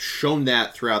 They have shown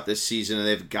that throughout this season, and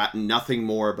they've gotten nothing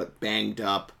more but banged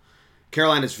up.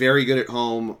 Carolina's very good at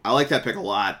home. I like that pick a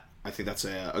lot. I think that's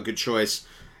a good choice.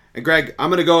 And Greg, I'm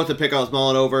going to go with the pick I was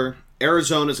mulling over.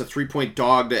 Arizona's a 3-point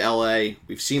dog to LA.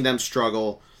 We've seen them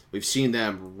struggle. We've seen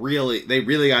them they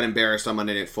really got embarrassed on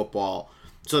Monday Night Football.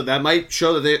 So that might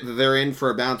show that they're in for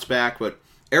a bounce back, but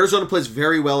Arizona plays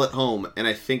very well at home, and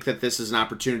I think that this is an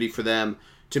opportunity for them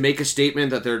to make a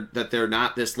statement that they're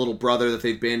not this little brother that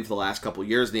they've been for the last couple of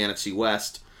years in the NFC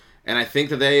West. And I think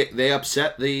that they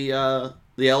upset the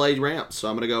LA Rams. So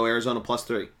I'm going to go Arizona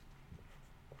 +3.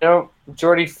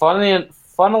 Jordy,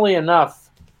 funnily enough,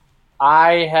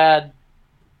 I had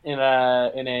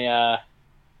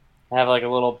have like a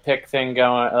little pick thing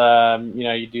going.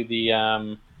 You do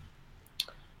the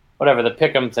whatever the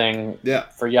pick'em thing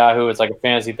for Yahoo. It's like a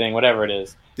fantasy thing, whatever it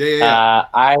is. Yeah.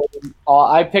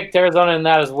 I picked Arizona in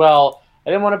that as well.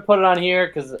 I didn't want to put it on here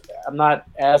because I'm not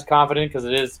as confident because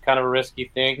it is kind of a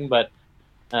risky thing. But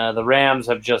the Rams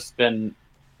have just been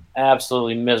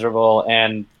absolutely miserable,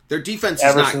 and their defense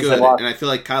is not good, and I feel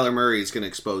like Kyler Murray is going to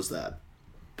expose that.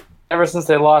 Ever since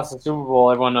they lost the Super Bowl,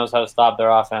 everyone knows how to stop their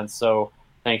offense. So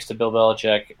thanks to Bill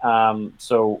Belichick.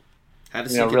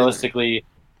 Realistically,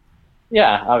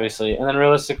 obviously, and then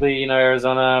realistically,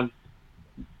 Arizona,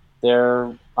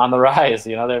 they're on the rise.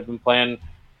 They've been playing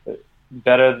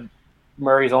better.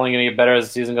 Murray's only going to get better as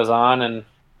the season goes on, and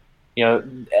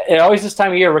always this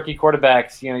time of year, rookie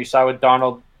quarterbacks. You saw with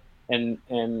Darnold you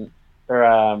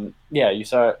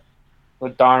saw it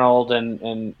with Darnold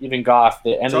and even Goff.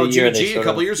 The end of the year, a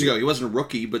couple years ago, he wasn't a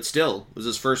rookie, but still, it was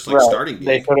his first starting game.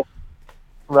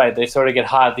 They sort of get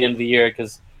hot at the end of the year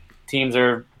because teams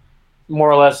are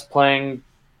more or less playing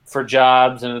for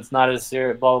jobs, and it's not as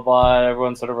serious. Blah blah blah.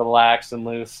 Everyone's sort of relaxed and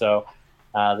loose. So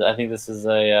I think this is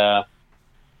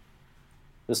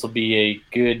this will be a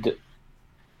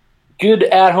good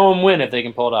at home win if they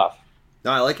can pull it off.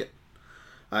 No, I like it.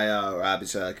 I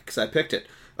obviously like it because I picked it.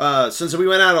 Since we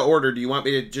went out of order, do you want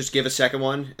me to just give a second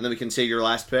one and then we can say your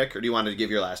last pick, or do you want to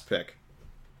give your last pick?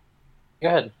 Go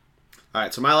ahead. All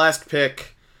right, so my last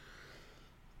pick,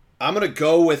 I'm going to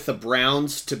go with the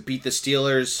Browns to beat the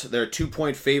Steelers. They're a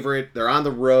 2-point favorite. They're on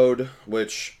the road,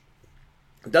 which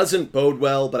doesn't bode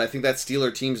well, but I think that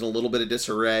Steeler team's in a little bit of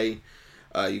disarray.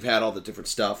 You've had all the different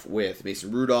stuff with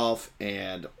Mason Rudolph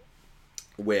and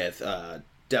with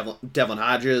Devlin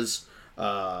Hodges.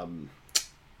 I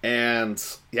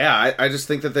just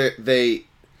think that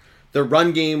their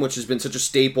run game, which has been such a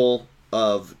staple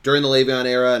of during the Le'Veon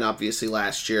era and obviously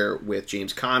last year with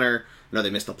James Conner. I know they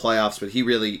missed the playoffs, but he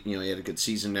really, he had a good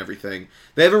season and everything.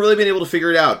 They haven't really been able to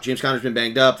figure it out. James Conner's been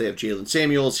banged up. They have Jalen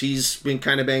Samuels. He's been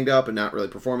kind of banged up and not really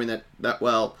performing that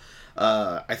well.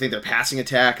 I think their passing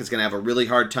attack is going to have a really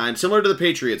hard time. Similar to the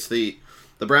Patriots, the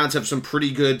Browns have some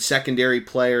pretty good secondary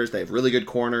players. They have really good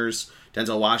corners.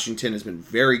 Denzel Washington has been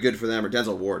very good for them, or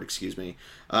Denzel Ward, excuse me.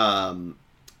 I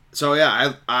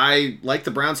like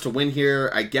the Browns to win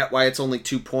here. I get why it's only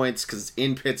 2 points because it's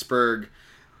in Pittsburgh.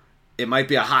 It might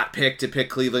be a hot pick to pick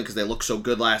Cleveland because they looked so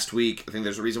good last week. I think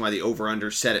there's a reason why the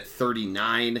over-under set at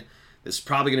 39. This is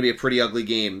probably going to be a pretty ugly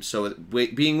game. So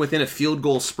being within a field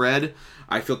goal spread,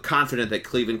 I feel confident that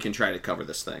Cleveland can try to cover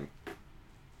this thing.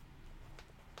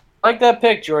 I like that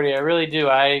pick, Jordy. I really do.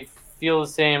 I feel the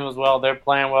same as well. They're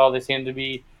playing well. They seem to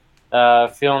be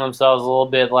feeling themselves a little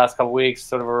bit the last couple weeks,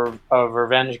 sort of a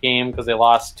revenge game because they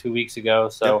lost 2 weeks ago.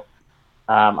 So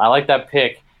I like that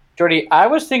pick. Jordy, I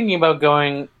was thinking about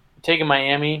taking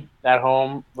Miami at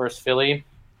home versus Philly.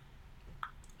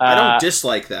 I don't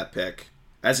dislike that pick.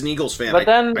 As an Eagles fan, But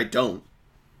then, I don't.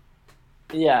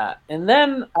 yeah, and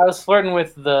then I was flirting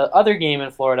with the other game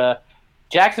in Florida,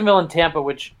 Jacksonville and Tampa,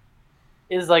 which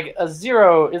is like a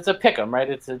zero. It's a pick 'em, right?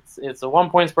 It's a 1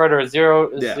 point spread or a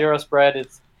zero spread.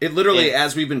 It literally,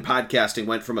 as we've been podcasting,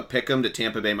 went from a pick 'em to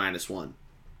Tampa Bay -1.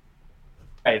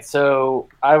 Right. So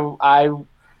I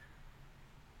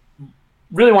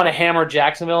really want to hammer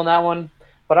Jacksonville in that one,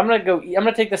 but I'm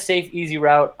gonna take the safe, easy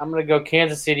route. I'm gonna go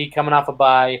Kansas City coming off a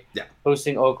bye,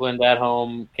 hosting Oakland at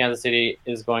home. Kansas City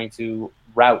is going to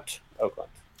rout Oakland.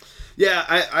 Yeah,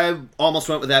 I almost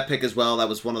went with that pick as well. That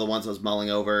was one of the ones I was mulling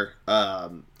over.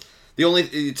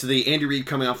 The Andy Reid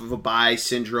coming off of a bye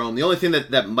syndrome. The only thing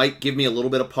that might give me a little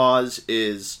bit of pause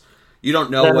is you don't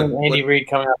know Andy Reid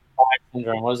coming off of a bye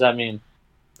syndrome. What does that mean?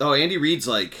 Oh, Andy Reid's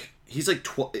he's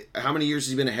how many years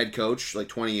has he been a head coach? Like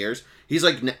 20 years. He's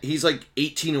like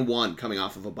 18-1 coming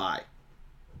off of a bye.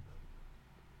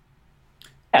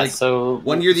 Yeah, so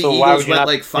 1 year the Eagles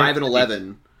went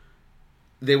 5-11.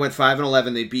 They went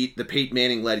 5-11. They beat the Peyton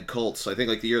Manning led Colts. I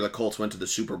think the year the Colts went to the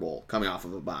Super Bowl coming off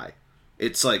of a bye.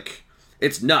 It's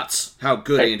it's nuts how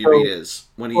good Andy Reid is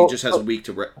when he just has a week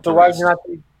to rest. So why would you not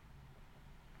take?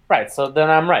 Right. So then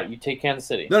I'm right. You take Kansas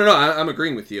City. No. I'm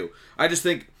agreeing with you. I just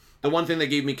think the one thing that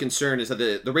gave me concern is that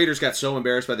the Raiders got so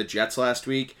embarrassed by the Jets last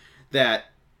week that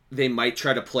they might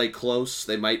try to play close.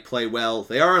 They might play well.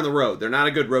 They are on the road. They're not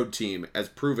a good road team, as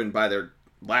proven by their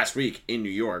last week in New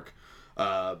York.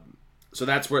 So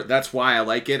that's why I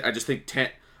like it. I just think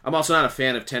I'm also not a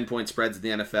fan of 10-point spreads in the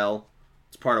NFL.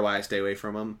 It's part of why I stay away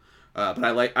from them. But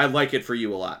I like it for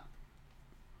you a lot.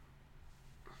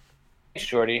 Thanks,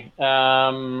 Jordy.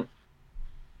 I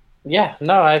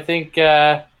think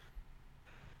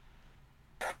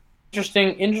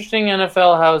interesting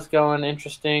NFL how it's going.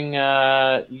 Interesting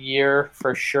year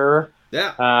for sure.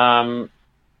 Yeah. Are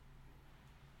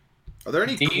there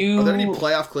any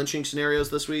playoff clinching scenarios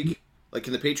this week? Like,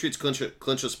 can the Patriots clinch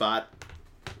a spot?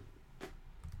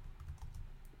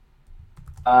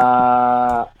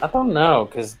 I don't know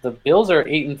because the Bills are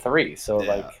 8-3. So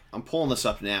I'm pulling this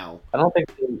up now. I don't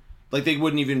think they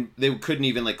couldn't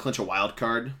even clinch a wild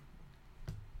card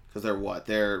because they're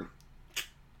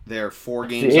 4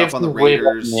 games up on the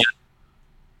Raiders. They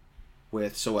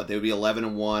would be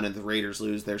 11-1, and the Raiders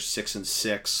lose. They're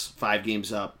 6-6, 5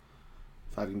 games up.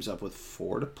 5 games up with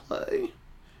 4 to play.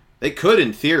 They could,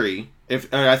 in theory.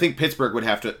 I think Pittsburgh would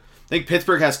have to. I think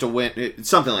Pittsburgh has to win.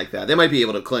 Something like that. They might be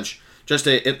able to clinch just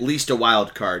at least a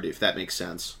wild card, if that makes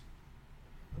sense.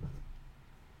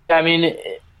 I mean,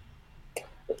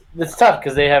 it's tough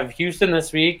because they have Houston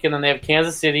this week, and then they have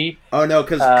Kansas City. Oh no,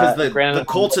 because the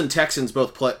Colts and Texans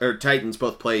both play, or Titans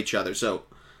both play each other. So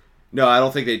no, I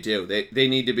don't think they do. They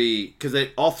need to be because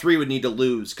all 3 would need to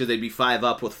lose because they'd be 5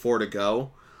 up with 4 to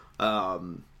go.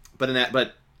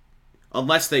 But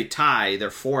unless they tie, they're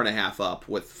 4.5 up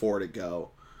with 4 to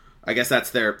go. I guess that's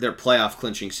their playoff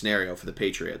clinching scenario for the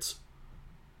Patriots.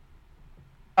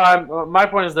 My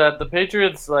point is that the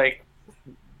Patriots,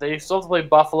 they still have to play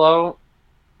Buffalo,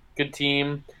 good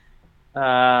team.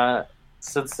 Not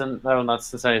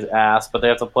Cincinnati's ass, but they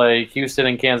have to play Houston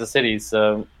and Kansas City,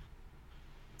 so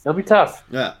it'll be tough.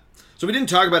 Yeah. So we didn't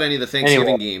talk about any of the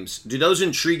Thanksgiving games. Do those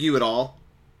intrigue you at all?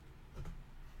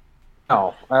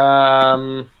 No.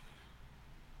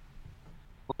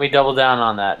 Let me double down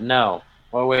on that. No.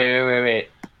 Oh, wait.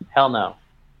 Hell no.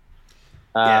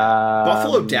 Yeah.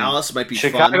 Buffalo, Dallas might be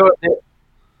Chicago, fun.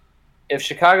 If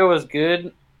Chicago was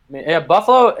good,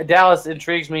 Buffalo, Dallas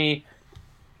intrigues me.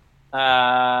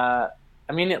 Atlanta,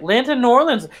 New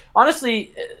Orleans.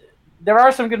 Honestly, there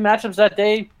are some good matchups that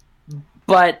day,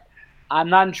 but I'm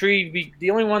not intrigued. The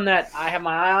only one that I have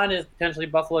my eye on is potentially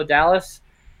Buffalo, Dallas.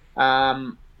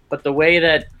 But the way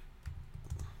that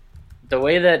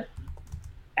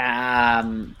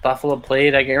Buffalo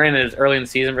played, granted, it was early in the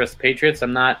season versus the Patriots.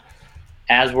 I'm not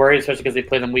as worried, especially because they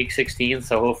play them week 16.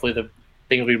 So hopefully the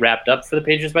thing will be wrapped up for the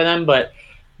Patriots by then. But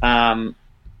I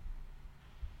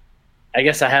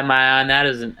guess I had my eye on that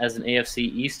as an AFC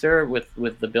Easter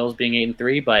with the Bills being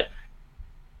 8-3. But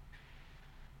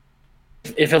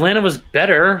if Atlanta was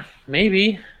better,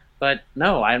 maybe. But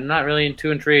no, I'm not really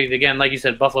too intrigued. Again, like you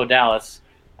said, Buffalo, Dallas.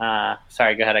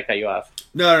 Sorry, go ahead. I cut you off.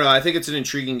 No. I think it's an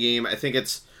intriguing game. I think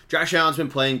Josh Allen's been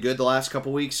playing good the last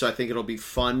couple weeks, so I think it'll be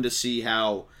fun to see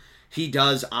how he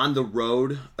does on the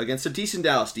road against a decent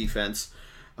Dallas defense.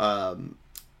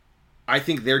 I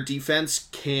think their defense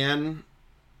can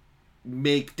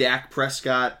make Dak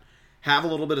Prescott have a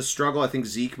little bit of struggle. I think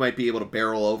Zeke might be able to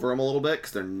barrel over him a little bit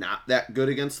because they're not that good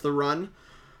against the run.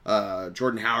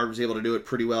 Jordan Howard was able to do it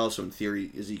pretty well, so in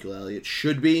theory, Ezekiel Elliott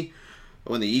should be.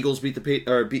 when the Eagles beat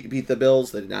the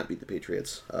Bills, they did not beat the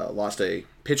Patriots. Lost a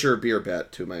pitcher beer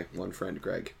bet to my one friend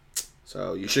Greg.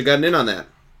 So you should have gotten in on that.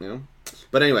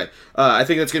 But anyway, I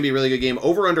think that's going to be a really good game.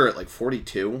 Over under at like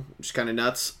 42, which is kind of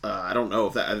nuts. I don't know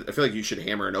if that. I feel like you should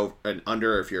hammer an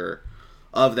under if you're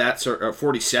of that sort. Or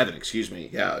 47, excuse me.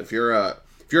 Yeah, if you're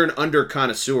an under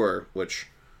connoisseur, which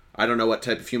I don't know what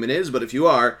type of human is, but if you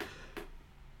are,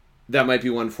 that might be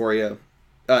one for you.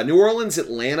 New Orleans,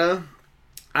 Atlanta.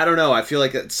 I don't know. I feel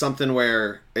like it's something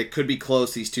where it could be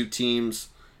close. These two teams,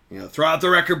 throw out the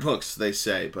record books, they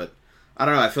say, but I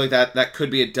don't know. I feel like that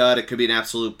could be a dud. It could be an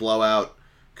absolute blowout.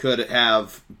 Could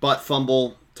have butt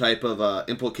fumble type of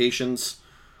implications,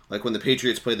 like when the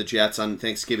Patriots played the Jets on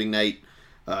Thanksgiving night.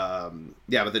 But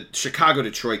the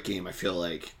Chicago-Detroit game, I feel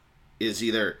like, is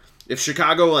either if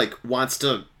Chicago wants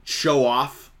to show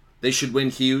off, they should win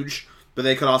huge, but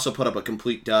they could also put up a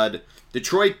complete dud.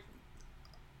 Detroit,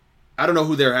 I don't know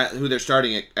who they're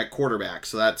starting at quarterback,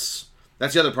 so that's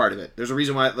the other part of it. There's a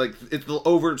reason why it's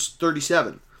over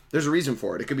 37. There's a reason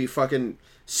for it. It could be fucking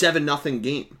 7-0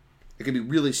 game. It could be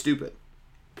really stupid.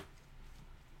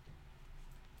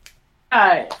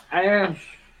 I don't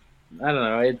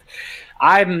know.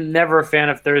 I'm never a fan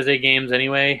of Thursday games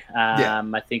anyway.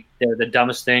 I think they're the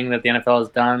dumbest thing that the NFL has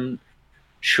done,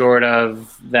 short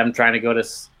of them trying to go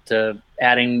to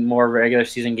adding more regular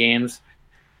season games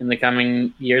in the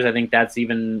coming years. I think that's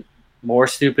even more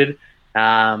stupid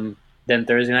than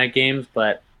Thursday night games.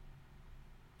 But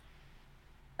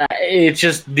it's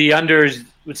just the unders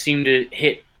would seem to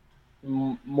hit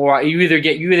more. You either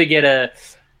get a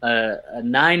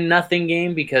 9-0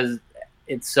 game because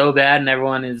it's so bad and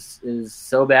everyone is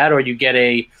so bad, or you get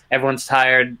everyone's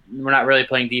tired, we're not really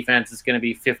playing defense, it's going to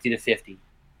be 50-50.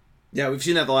 Yeah, we've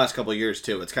seen that the last couple of years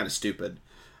too. It's kind of stupid.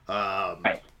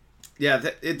 Right. Yeah,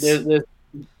 it's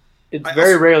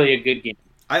very rarely a good game.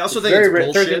 I also think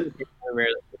it's bullshit.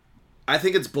 I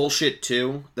think it's bullshit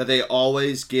too that they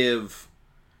always give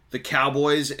the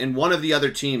Cowboys and one of the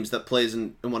other teams that plays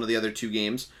in one of the other two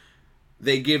games,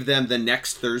 they give them the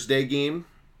next Thursday game.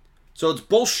 So it's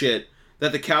bullshit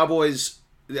that the Cowboys,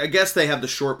 I guess they have the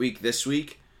short week this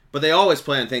week, but they always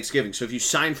play on Thanksgiving. So if you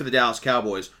sign for the Dallas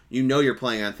Cowboys, you're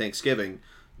playing on Thanksgiving.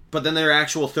 But then their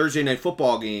actual Thursday night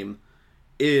football game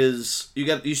is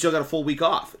you still got a full week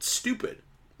off. It's stupid.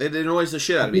 It annoys the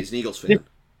shit out of me as an Eagles fan.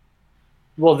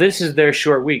 Well, this is their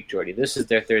short week, Jordy. This is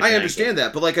their Thursday night I understand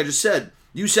that, but like I just said,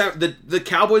 the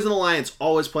Cowboys and the Lions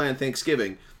always play on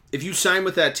Thanksgiving. If you sign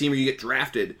with that team or you get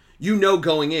drafted,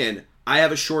 going in, I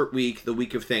have a short week, the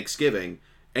week of Thanksgiving,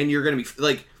 and you're going to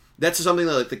be that's something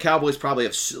that the Cowboys probably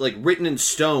have written in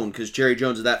stone because Jerry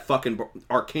Jones is that fucking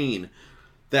arcane.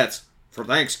 That's for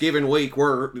Thanksgiving week.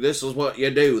 This is what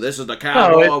you do. This is the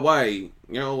Cowboy way.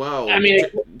 I mean,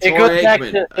 Troy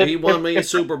Aikman, he won me a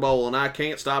Super Bowl, and I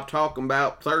can't stop talking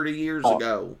about 30 years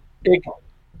ago.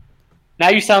 Now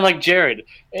you sound like Jared.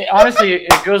 Honestly,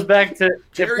 it goes back to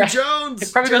Jerry Jones.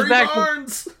 It probably goes back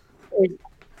Barnes.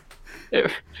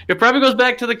 It probably goes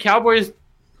back to the Cowboys,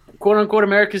 quote unquote,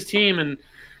 America's team, and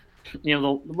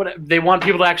they want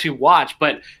people to actually watch.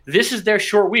 But this is their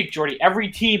short week, Jordy.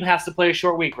 Every team has to play a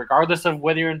short week, regardless of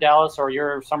whether you're in Dallas or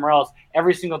you're somewhere else.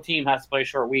 Every single team has to play a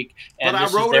short week. And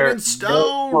but I wrote it in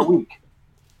stone.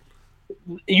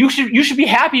 You should be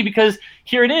happy because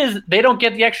here it is. They don't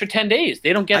get the extra 10 days.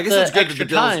 They don't get the extra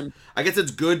time. I guess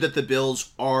it's good that the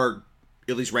Bills are,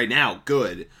 at least right now,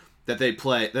 good that they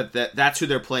play. That's who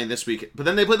they're playing this week. But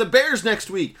then they play the Bears next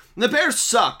week, and the Bears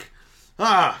suck.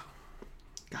 God.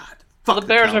 The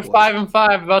Bears are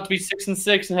 5-5, about to be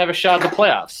 6-6, and have a shot at the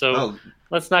playoffs. So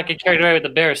let's not get carried away with the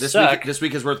Bears. This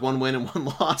week is worth 1 win and 1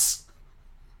 loss.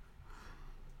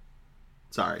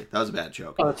 Sorry, that was a bad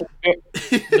joke.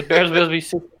 The Bears will be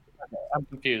 6. I'm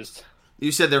confused.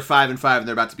 You said they're 5-5 and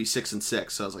they're about to be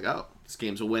 6-6. So I was like, this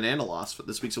game's a win and a loss.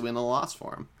 This week's a win and a loss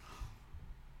for them.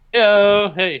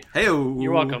 Hey. Hey-o.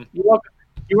 You're welcome. You're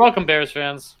welcome, Bears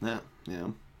fans. Yeah.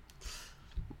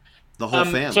 The whole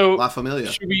fam, La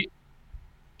Familia.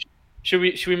 Should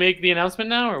we make the announcement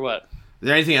now or what? Is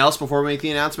there anything else before we make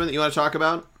the announcement that you want to talk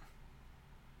about?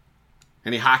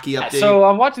 Any hockey update? So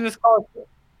I'm watching this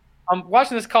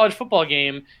college football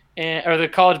game or the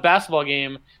college basketball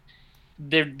game.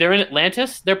 They're in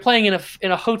Atlantis. They're playing in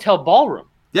a hotel ballroom.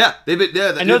 Yeah, they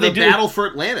battle for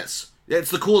Atlantis. Yeah,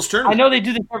 it's the coolest tournament. I know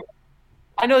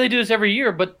they do this every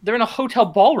year, but they're in a hotel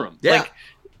ballroom. Yeah.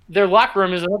 Their locker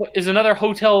room is another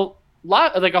hotel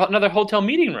another hotel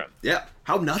meeting room. Yeah.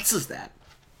 How nuts is that?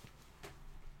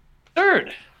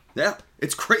 Third. Yeah,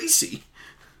 it's crazy.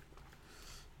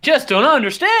 Just don't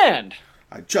understand.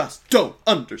 I just don't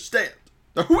understand.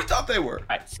 Who we thought they were.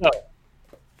 Right, so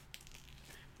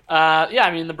Yeah,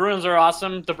 I mean, the Bruins are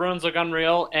awesome. The Bruins look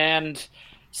unreal, and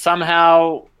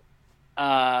somehow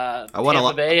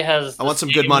Tampa Bay has. I want some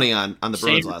good money on the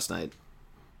Bruins last night.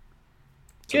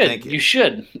 So good. Thank you. You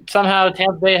should. Somehow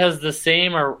Tampa Bay has the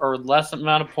same or less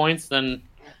amount of points than.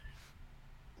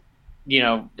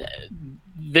 They're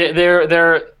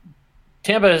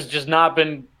Tampa has just not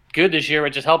been good this year,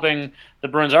 which is helping the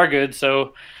Bruins are good.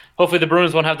 So hopefully the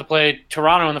Bruins won't have to play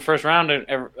Toronto in the first round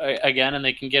again, and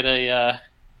they can get a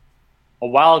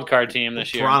wild card team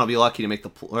this year. Toronto will be lucky to make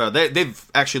the.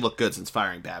 They've actually looked good since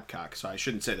firing Babcock, so I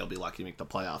shouldn't say they'll be lucky to make the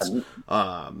playoffs.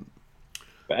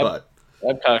 But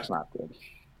Babcock's not good.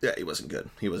 Yeah, he wasn't good.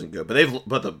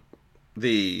 But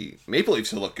the Maple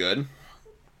Leafs look good.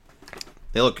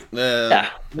 They look. The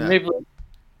Maple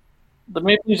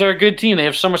Leafs are a good team. They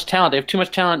have so much talent. They have too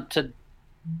much talent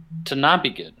to not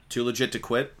be good. Too legit to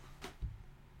quit.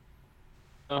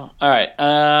 Oh, all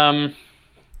right.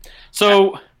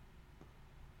 So,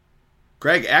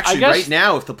 Greg, actually, right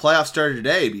now, if the playoffs started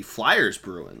today, it'd be Flyers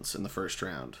Bruins in the first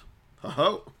round.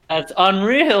 Oh, that's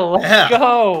unreal. Let's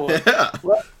go. Yeah.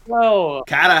 Let's go.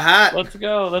 Kinda hot. Let's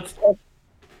go.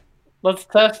 Let's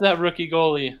test that rookie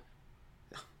goalie.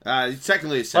 He's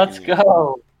technically a second. Let's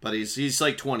go. But he's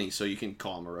like 20, so you can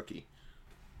call him a rookie.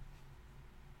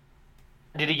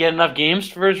 Did he get enough games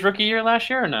for his rookie year last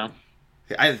year or no?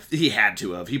 He had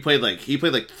to have. He played like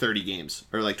 30 games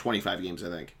or like 25 games, I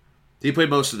think. He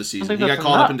played most of the season. He got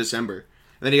called up in December,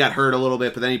 and then he got hurt a little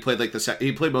bit. But then he played like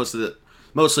he played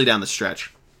mostly down the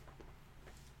stretch.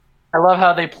 I love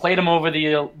how they played him over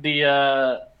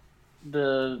the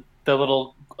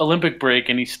little Olympic break,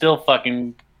 and he still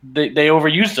fucking they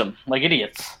overused him like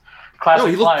idiots. Classic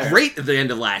No, he looked Flyers. great at the end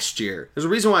of last year. There's a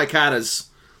reason why Kata's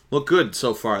looked good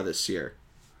so far this year.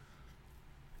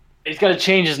 He's got to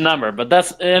change his number, but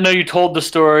I know you told the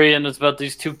story, and it's about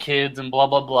these two kids and blah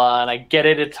blah blah, and I get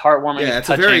it. It's heartwarming. Yeah, it's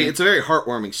a very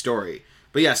heartwarming story.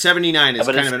 But yeah, 79 is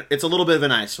it's a little bit of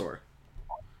an eyesore.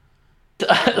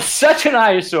 Such an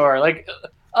eyesore, like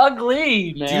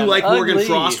ugly, man. Do you like ugly. Morgan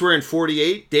Frost wearing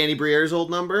 48, Danny Briere's old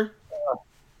number?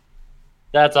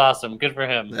 That's awesome. Good for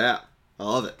him. Yeah, I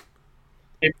love it.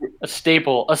 A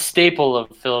staple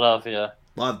of Philadelphia.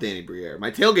 Love Danny Briere,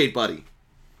 my tailgate buddy.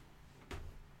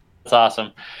 That's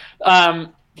awesome.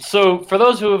 So for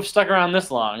those who have stuck around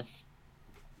this long, I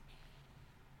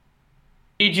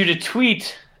need you to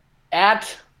tweet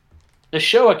at the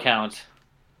show account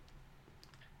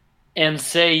and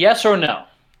say yes or no.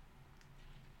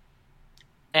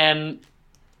 And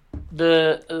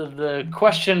the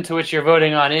question to which you're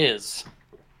voting on is: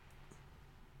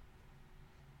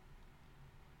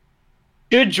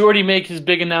 should Jordy make his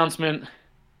big announcement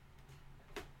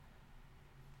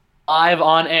live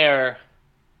on air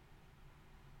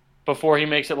before he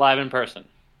makes it live in person?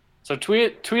 So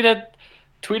tweet at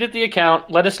the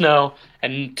account, let us know,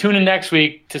 and tune in next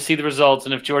week to see the results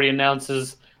and if Jordy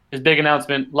announces his big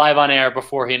announcement live on air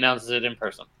before he announces it in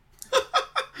person.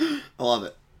 I love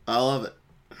it.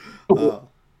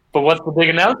 But what's the big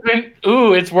announcement?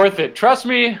 Ooh, it's worth it. Trust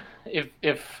me,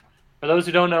 if for those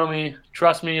who don't know me,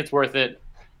 trust me, it's worth it.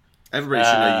 Everybody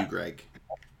should know you, Greg.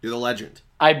 You're the legend.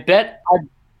 I bet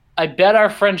our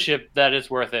friendship that it's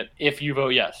worth it if you vote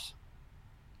yes.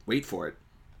 Wait for it.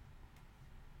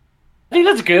 I think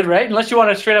that's good, right? Unless you want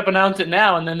to straight up announce it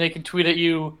now, and then they can tweet at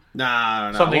you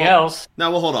something else.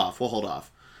 No, we'll hold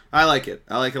off. I like it.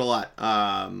 I like it a lot.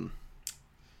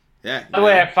 Yeah. By the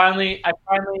way, I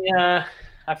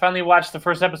finally watched the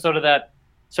first episode of that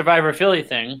Survivor Philly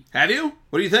thing. Have you?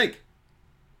 What do you think?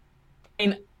 I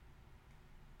mean,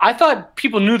 I thought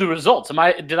people knew the results. Am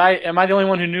I the only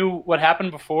one who knew what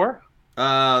happened before?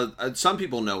 Some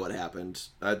people know what happened,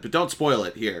 but don't spoil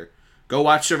it here. Go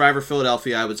watch Survivor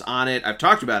Philadelphia. I was on it. I've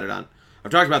talked about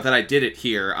that I did it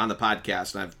here on the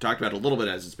podcast, and I've talked about it a little bit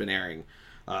as it's been airing.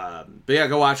 But yeah,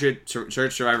 go watch it.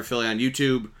 Search Survivor Philly on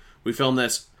YouTube. We filmed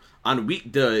this on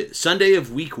the Sunday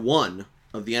of week 1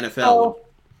 of the NFL,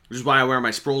 which is why I wear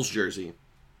my Sproles jersey.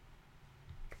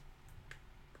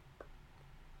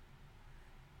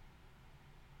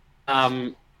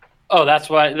 That's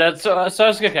why. So I was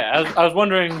okay. I was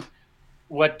wondering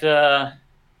what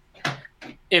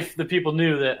if the people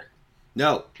knew that.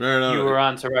 No. You were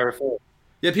on Survivor Philly.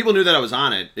 Yeah, people knew that I was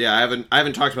on it. Yeah, I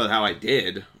haven't talked about how I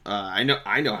did. I know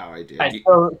how I did.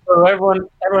 So everyone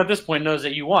at this point knows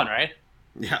that you won, right?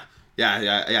 Yeah.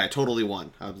 I totally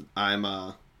won.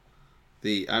 I'm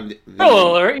the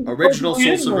original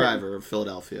sole survivor of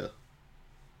Philadelphia.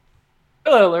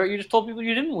 Spoiler alert! You just told people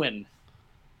you didn't win.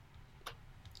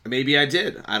 Maybe I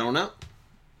did. I don't know.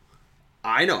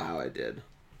 I know how I did.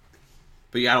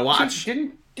 But you gotta watch.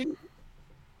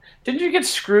 Didn't you get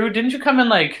screwed? Didn't you come in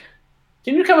like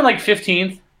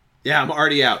 15th? Yeah, I'm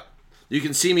already out. You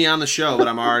can see me on the show, but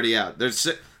I'm already out. There's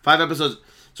 5 episodes,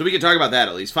 so we can talk about that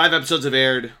at least. 5 episodes have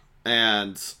aired,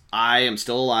 and I am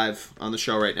still alive on the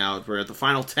show right now. We're at the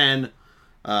final 10.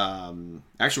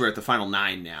 Actually, we're at the final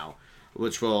 9 now,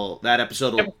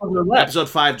 episode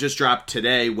 5 just dropped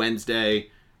today, Wednesday,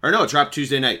 or no, it dropped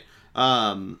Tuesday night.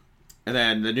 And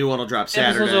then the new one will drop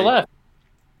Saturday. Episodes are left.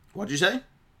 What'd you say?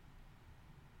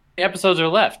 Episodes are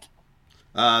left.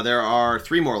 There are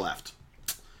 3 more left.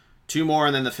 2 more,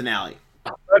 and then the finale.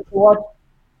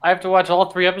 I have to watch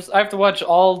all 3 episodes. I have to watch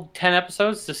all 10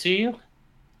 episodes to see you.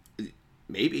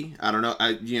 Maybe. I don't know.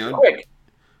 Quick.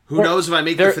 Who knows if I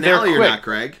make the finale or not,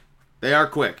 Greg? They are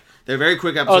quick. They're very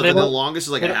quick episodes, and the longest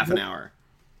is like a half an hour.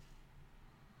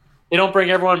 They don't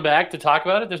bring everyone back to talk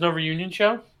about it? There's no reunion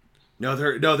show? No,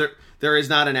 there is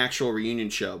not an actual reunion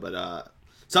show, but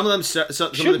some of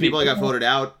the people that got voted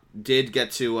out did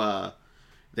get to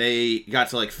they got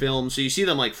to like film. So you see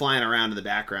them like flying around in the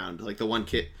background, like the one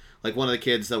kid, like one of the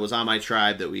kids that was on my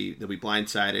tribe that we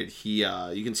blindsided. He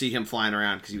you can see him flying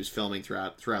around because he was filming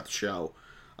throughout the show.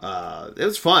 It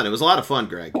was fun. It was a lot of fun,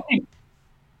 Greg.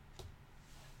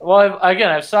 Well,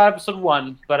 I saw episode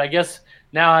 1, but I guess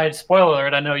now spoiler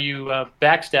alert. I know you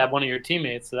backstabbed one of your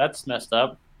teammates, so that's messed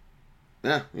up.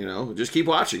 Yeah, just keep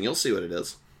watching. You'll see what it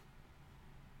is.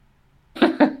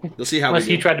 You'll see how. Unless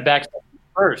he tried to backstab you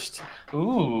first.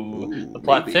 Ooh, the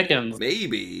plot thickens.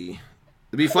 Maybe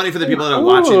it'd be funny for the people that are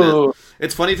watching this.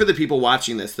 It's funny for the people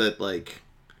watching this that like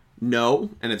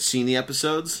know and have seen the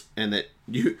episodes, and that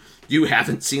you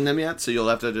haven't seen them yet. So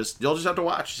you'll just have to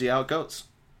watch, see how it goes.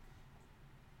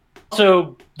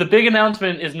 So the big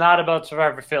announcement is not about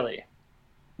Survivor Philly.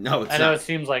 No, it's not. I know it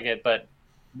seems like it, but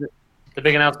the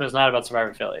big announcement is not about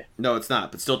Survivor Philly. No, it's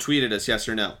not. But still tweet at us, yes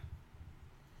or no.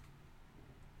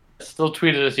 Still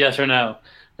tweet at us, yes or no.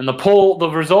 And the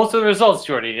results are the results,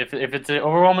 Jordy. If it's an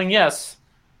overwhelming yes,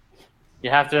 you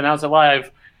have to announce it live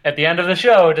at the end of the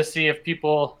show to see if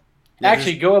people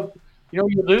actually go up. You know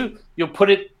what you'll do?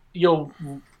 You'll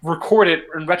record it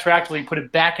and retroactively put it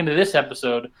back into this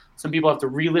episode. Some people have to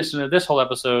re-listen to this whole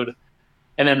episode,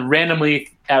 and then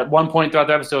randomly at one point throughout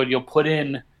the episode, you'll put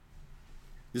in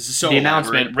the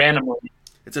announcement randomly.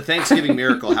 It's a Thanksgiving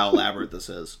miracle how elaborate this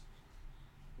is.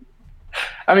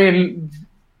 I mean,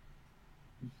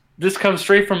 this comes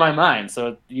straight from my mind,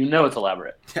 so it's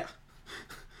elaborate. Yeah,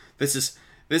 this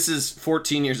is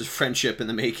 14 years of friendship in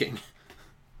the making.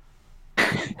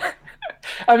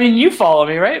 I mean, you follow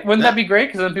me, right? Wouldn't that be great?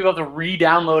 Because then people have to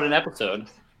re-download an episode.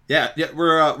 Yeah.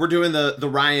 We're doing the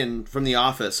Ryan from The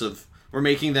Office of we're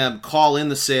making them call in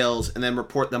the sales and then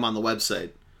report them on the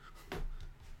website.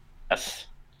 Yes.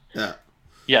 Yeah.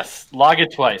 Yes. Log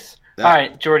it twice. All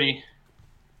right, Jordy.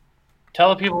 Tell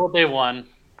the people what they won.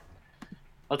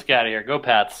 Let's get out of here. Go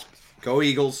Pats. Go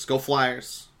Eagles. Go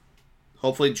Flyers.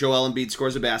 Hopefully Joel Embiid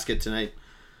scores a basket tonight.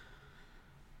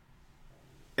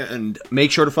 And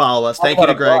make sure to follow us. Thank you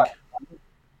to Greg.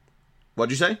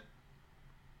 What'd you say?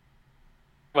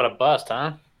 What a bust,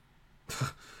 huh?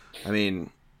 I mean,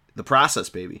 the process,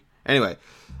 baby. Anyway,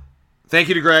 thank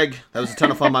you to Greg. That was a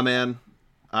ton of fun, my man.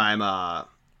 I'm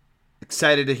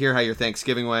excited to hear how your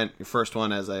Thanksgiving went. Your first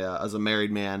one as a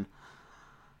married man.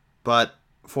 But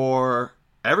for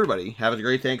everybody, have a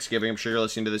great Thanksgiving. I'm sure you're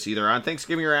listening to this either on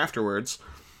Thanksgiving or afterwards.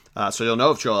 So you'll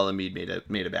know if Joel Embiid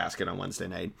made a basket on Wednesday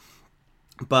night.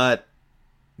 But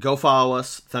go follow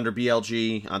us, Thunder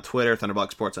BLG on Twitter,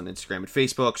 Thunderblock Sports on Instagram and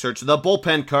Facebook. Search The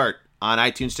Bullpen Cart on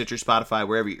iTunes, Stitcher, Spotify,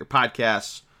 wherever you get your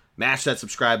podcasts. Mash that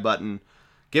subscribe button.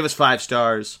 Give us 5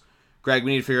 stars. Greg,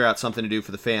 we need to figure out something to do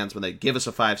for the fans when they give us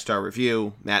a 5-star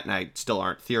review. Matt and I still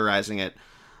aren't theorizing it.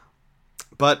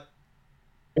 But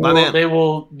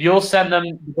you'll send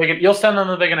them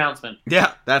the big announcement.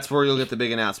 Yeah, that's where you'll get the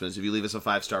big announcements if you leave us a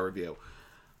 5-star review.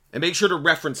 And make sure to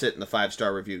reference it in the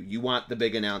 5-star review. You want the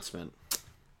big announcement.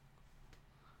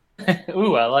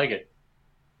 Ooh, I like it.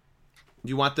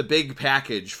 You want the big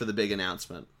package for the big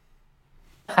announcement.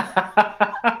 Thought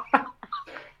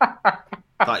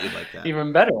you'd like that.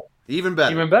 Even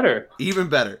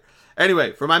better.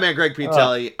 Anyway, for my man Greg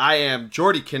Piatelli, I am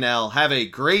Jordy Cannell. Have a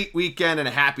great weekend and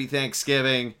a happy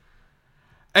Thanksgiving.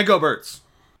 And go Birds.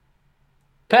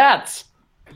 Pats.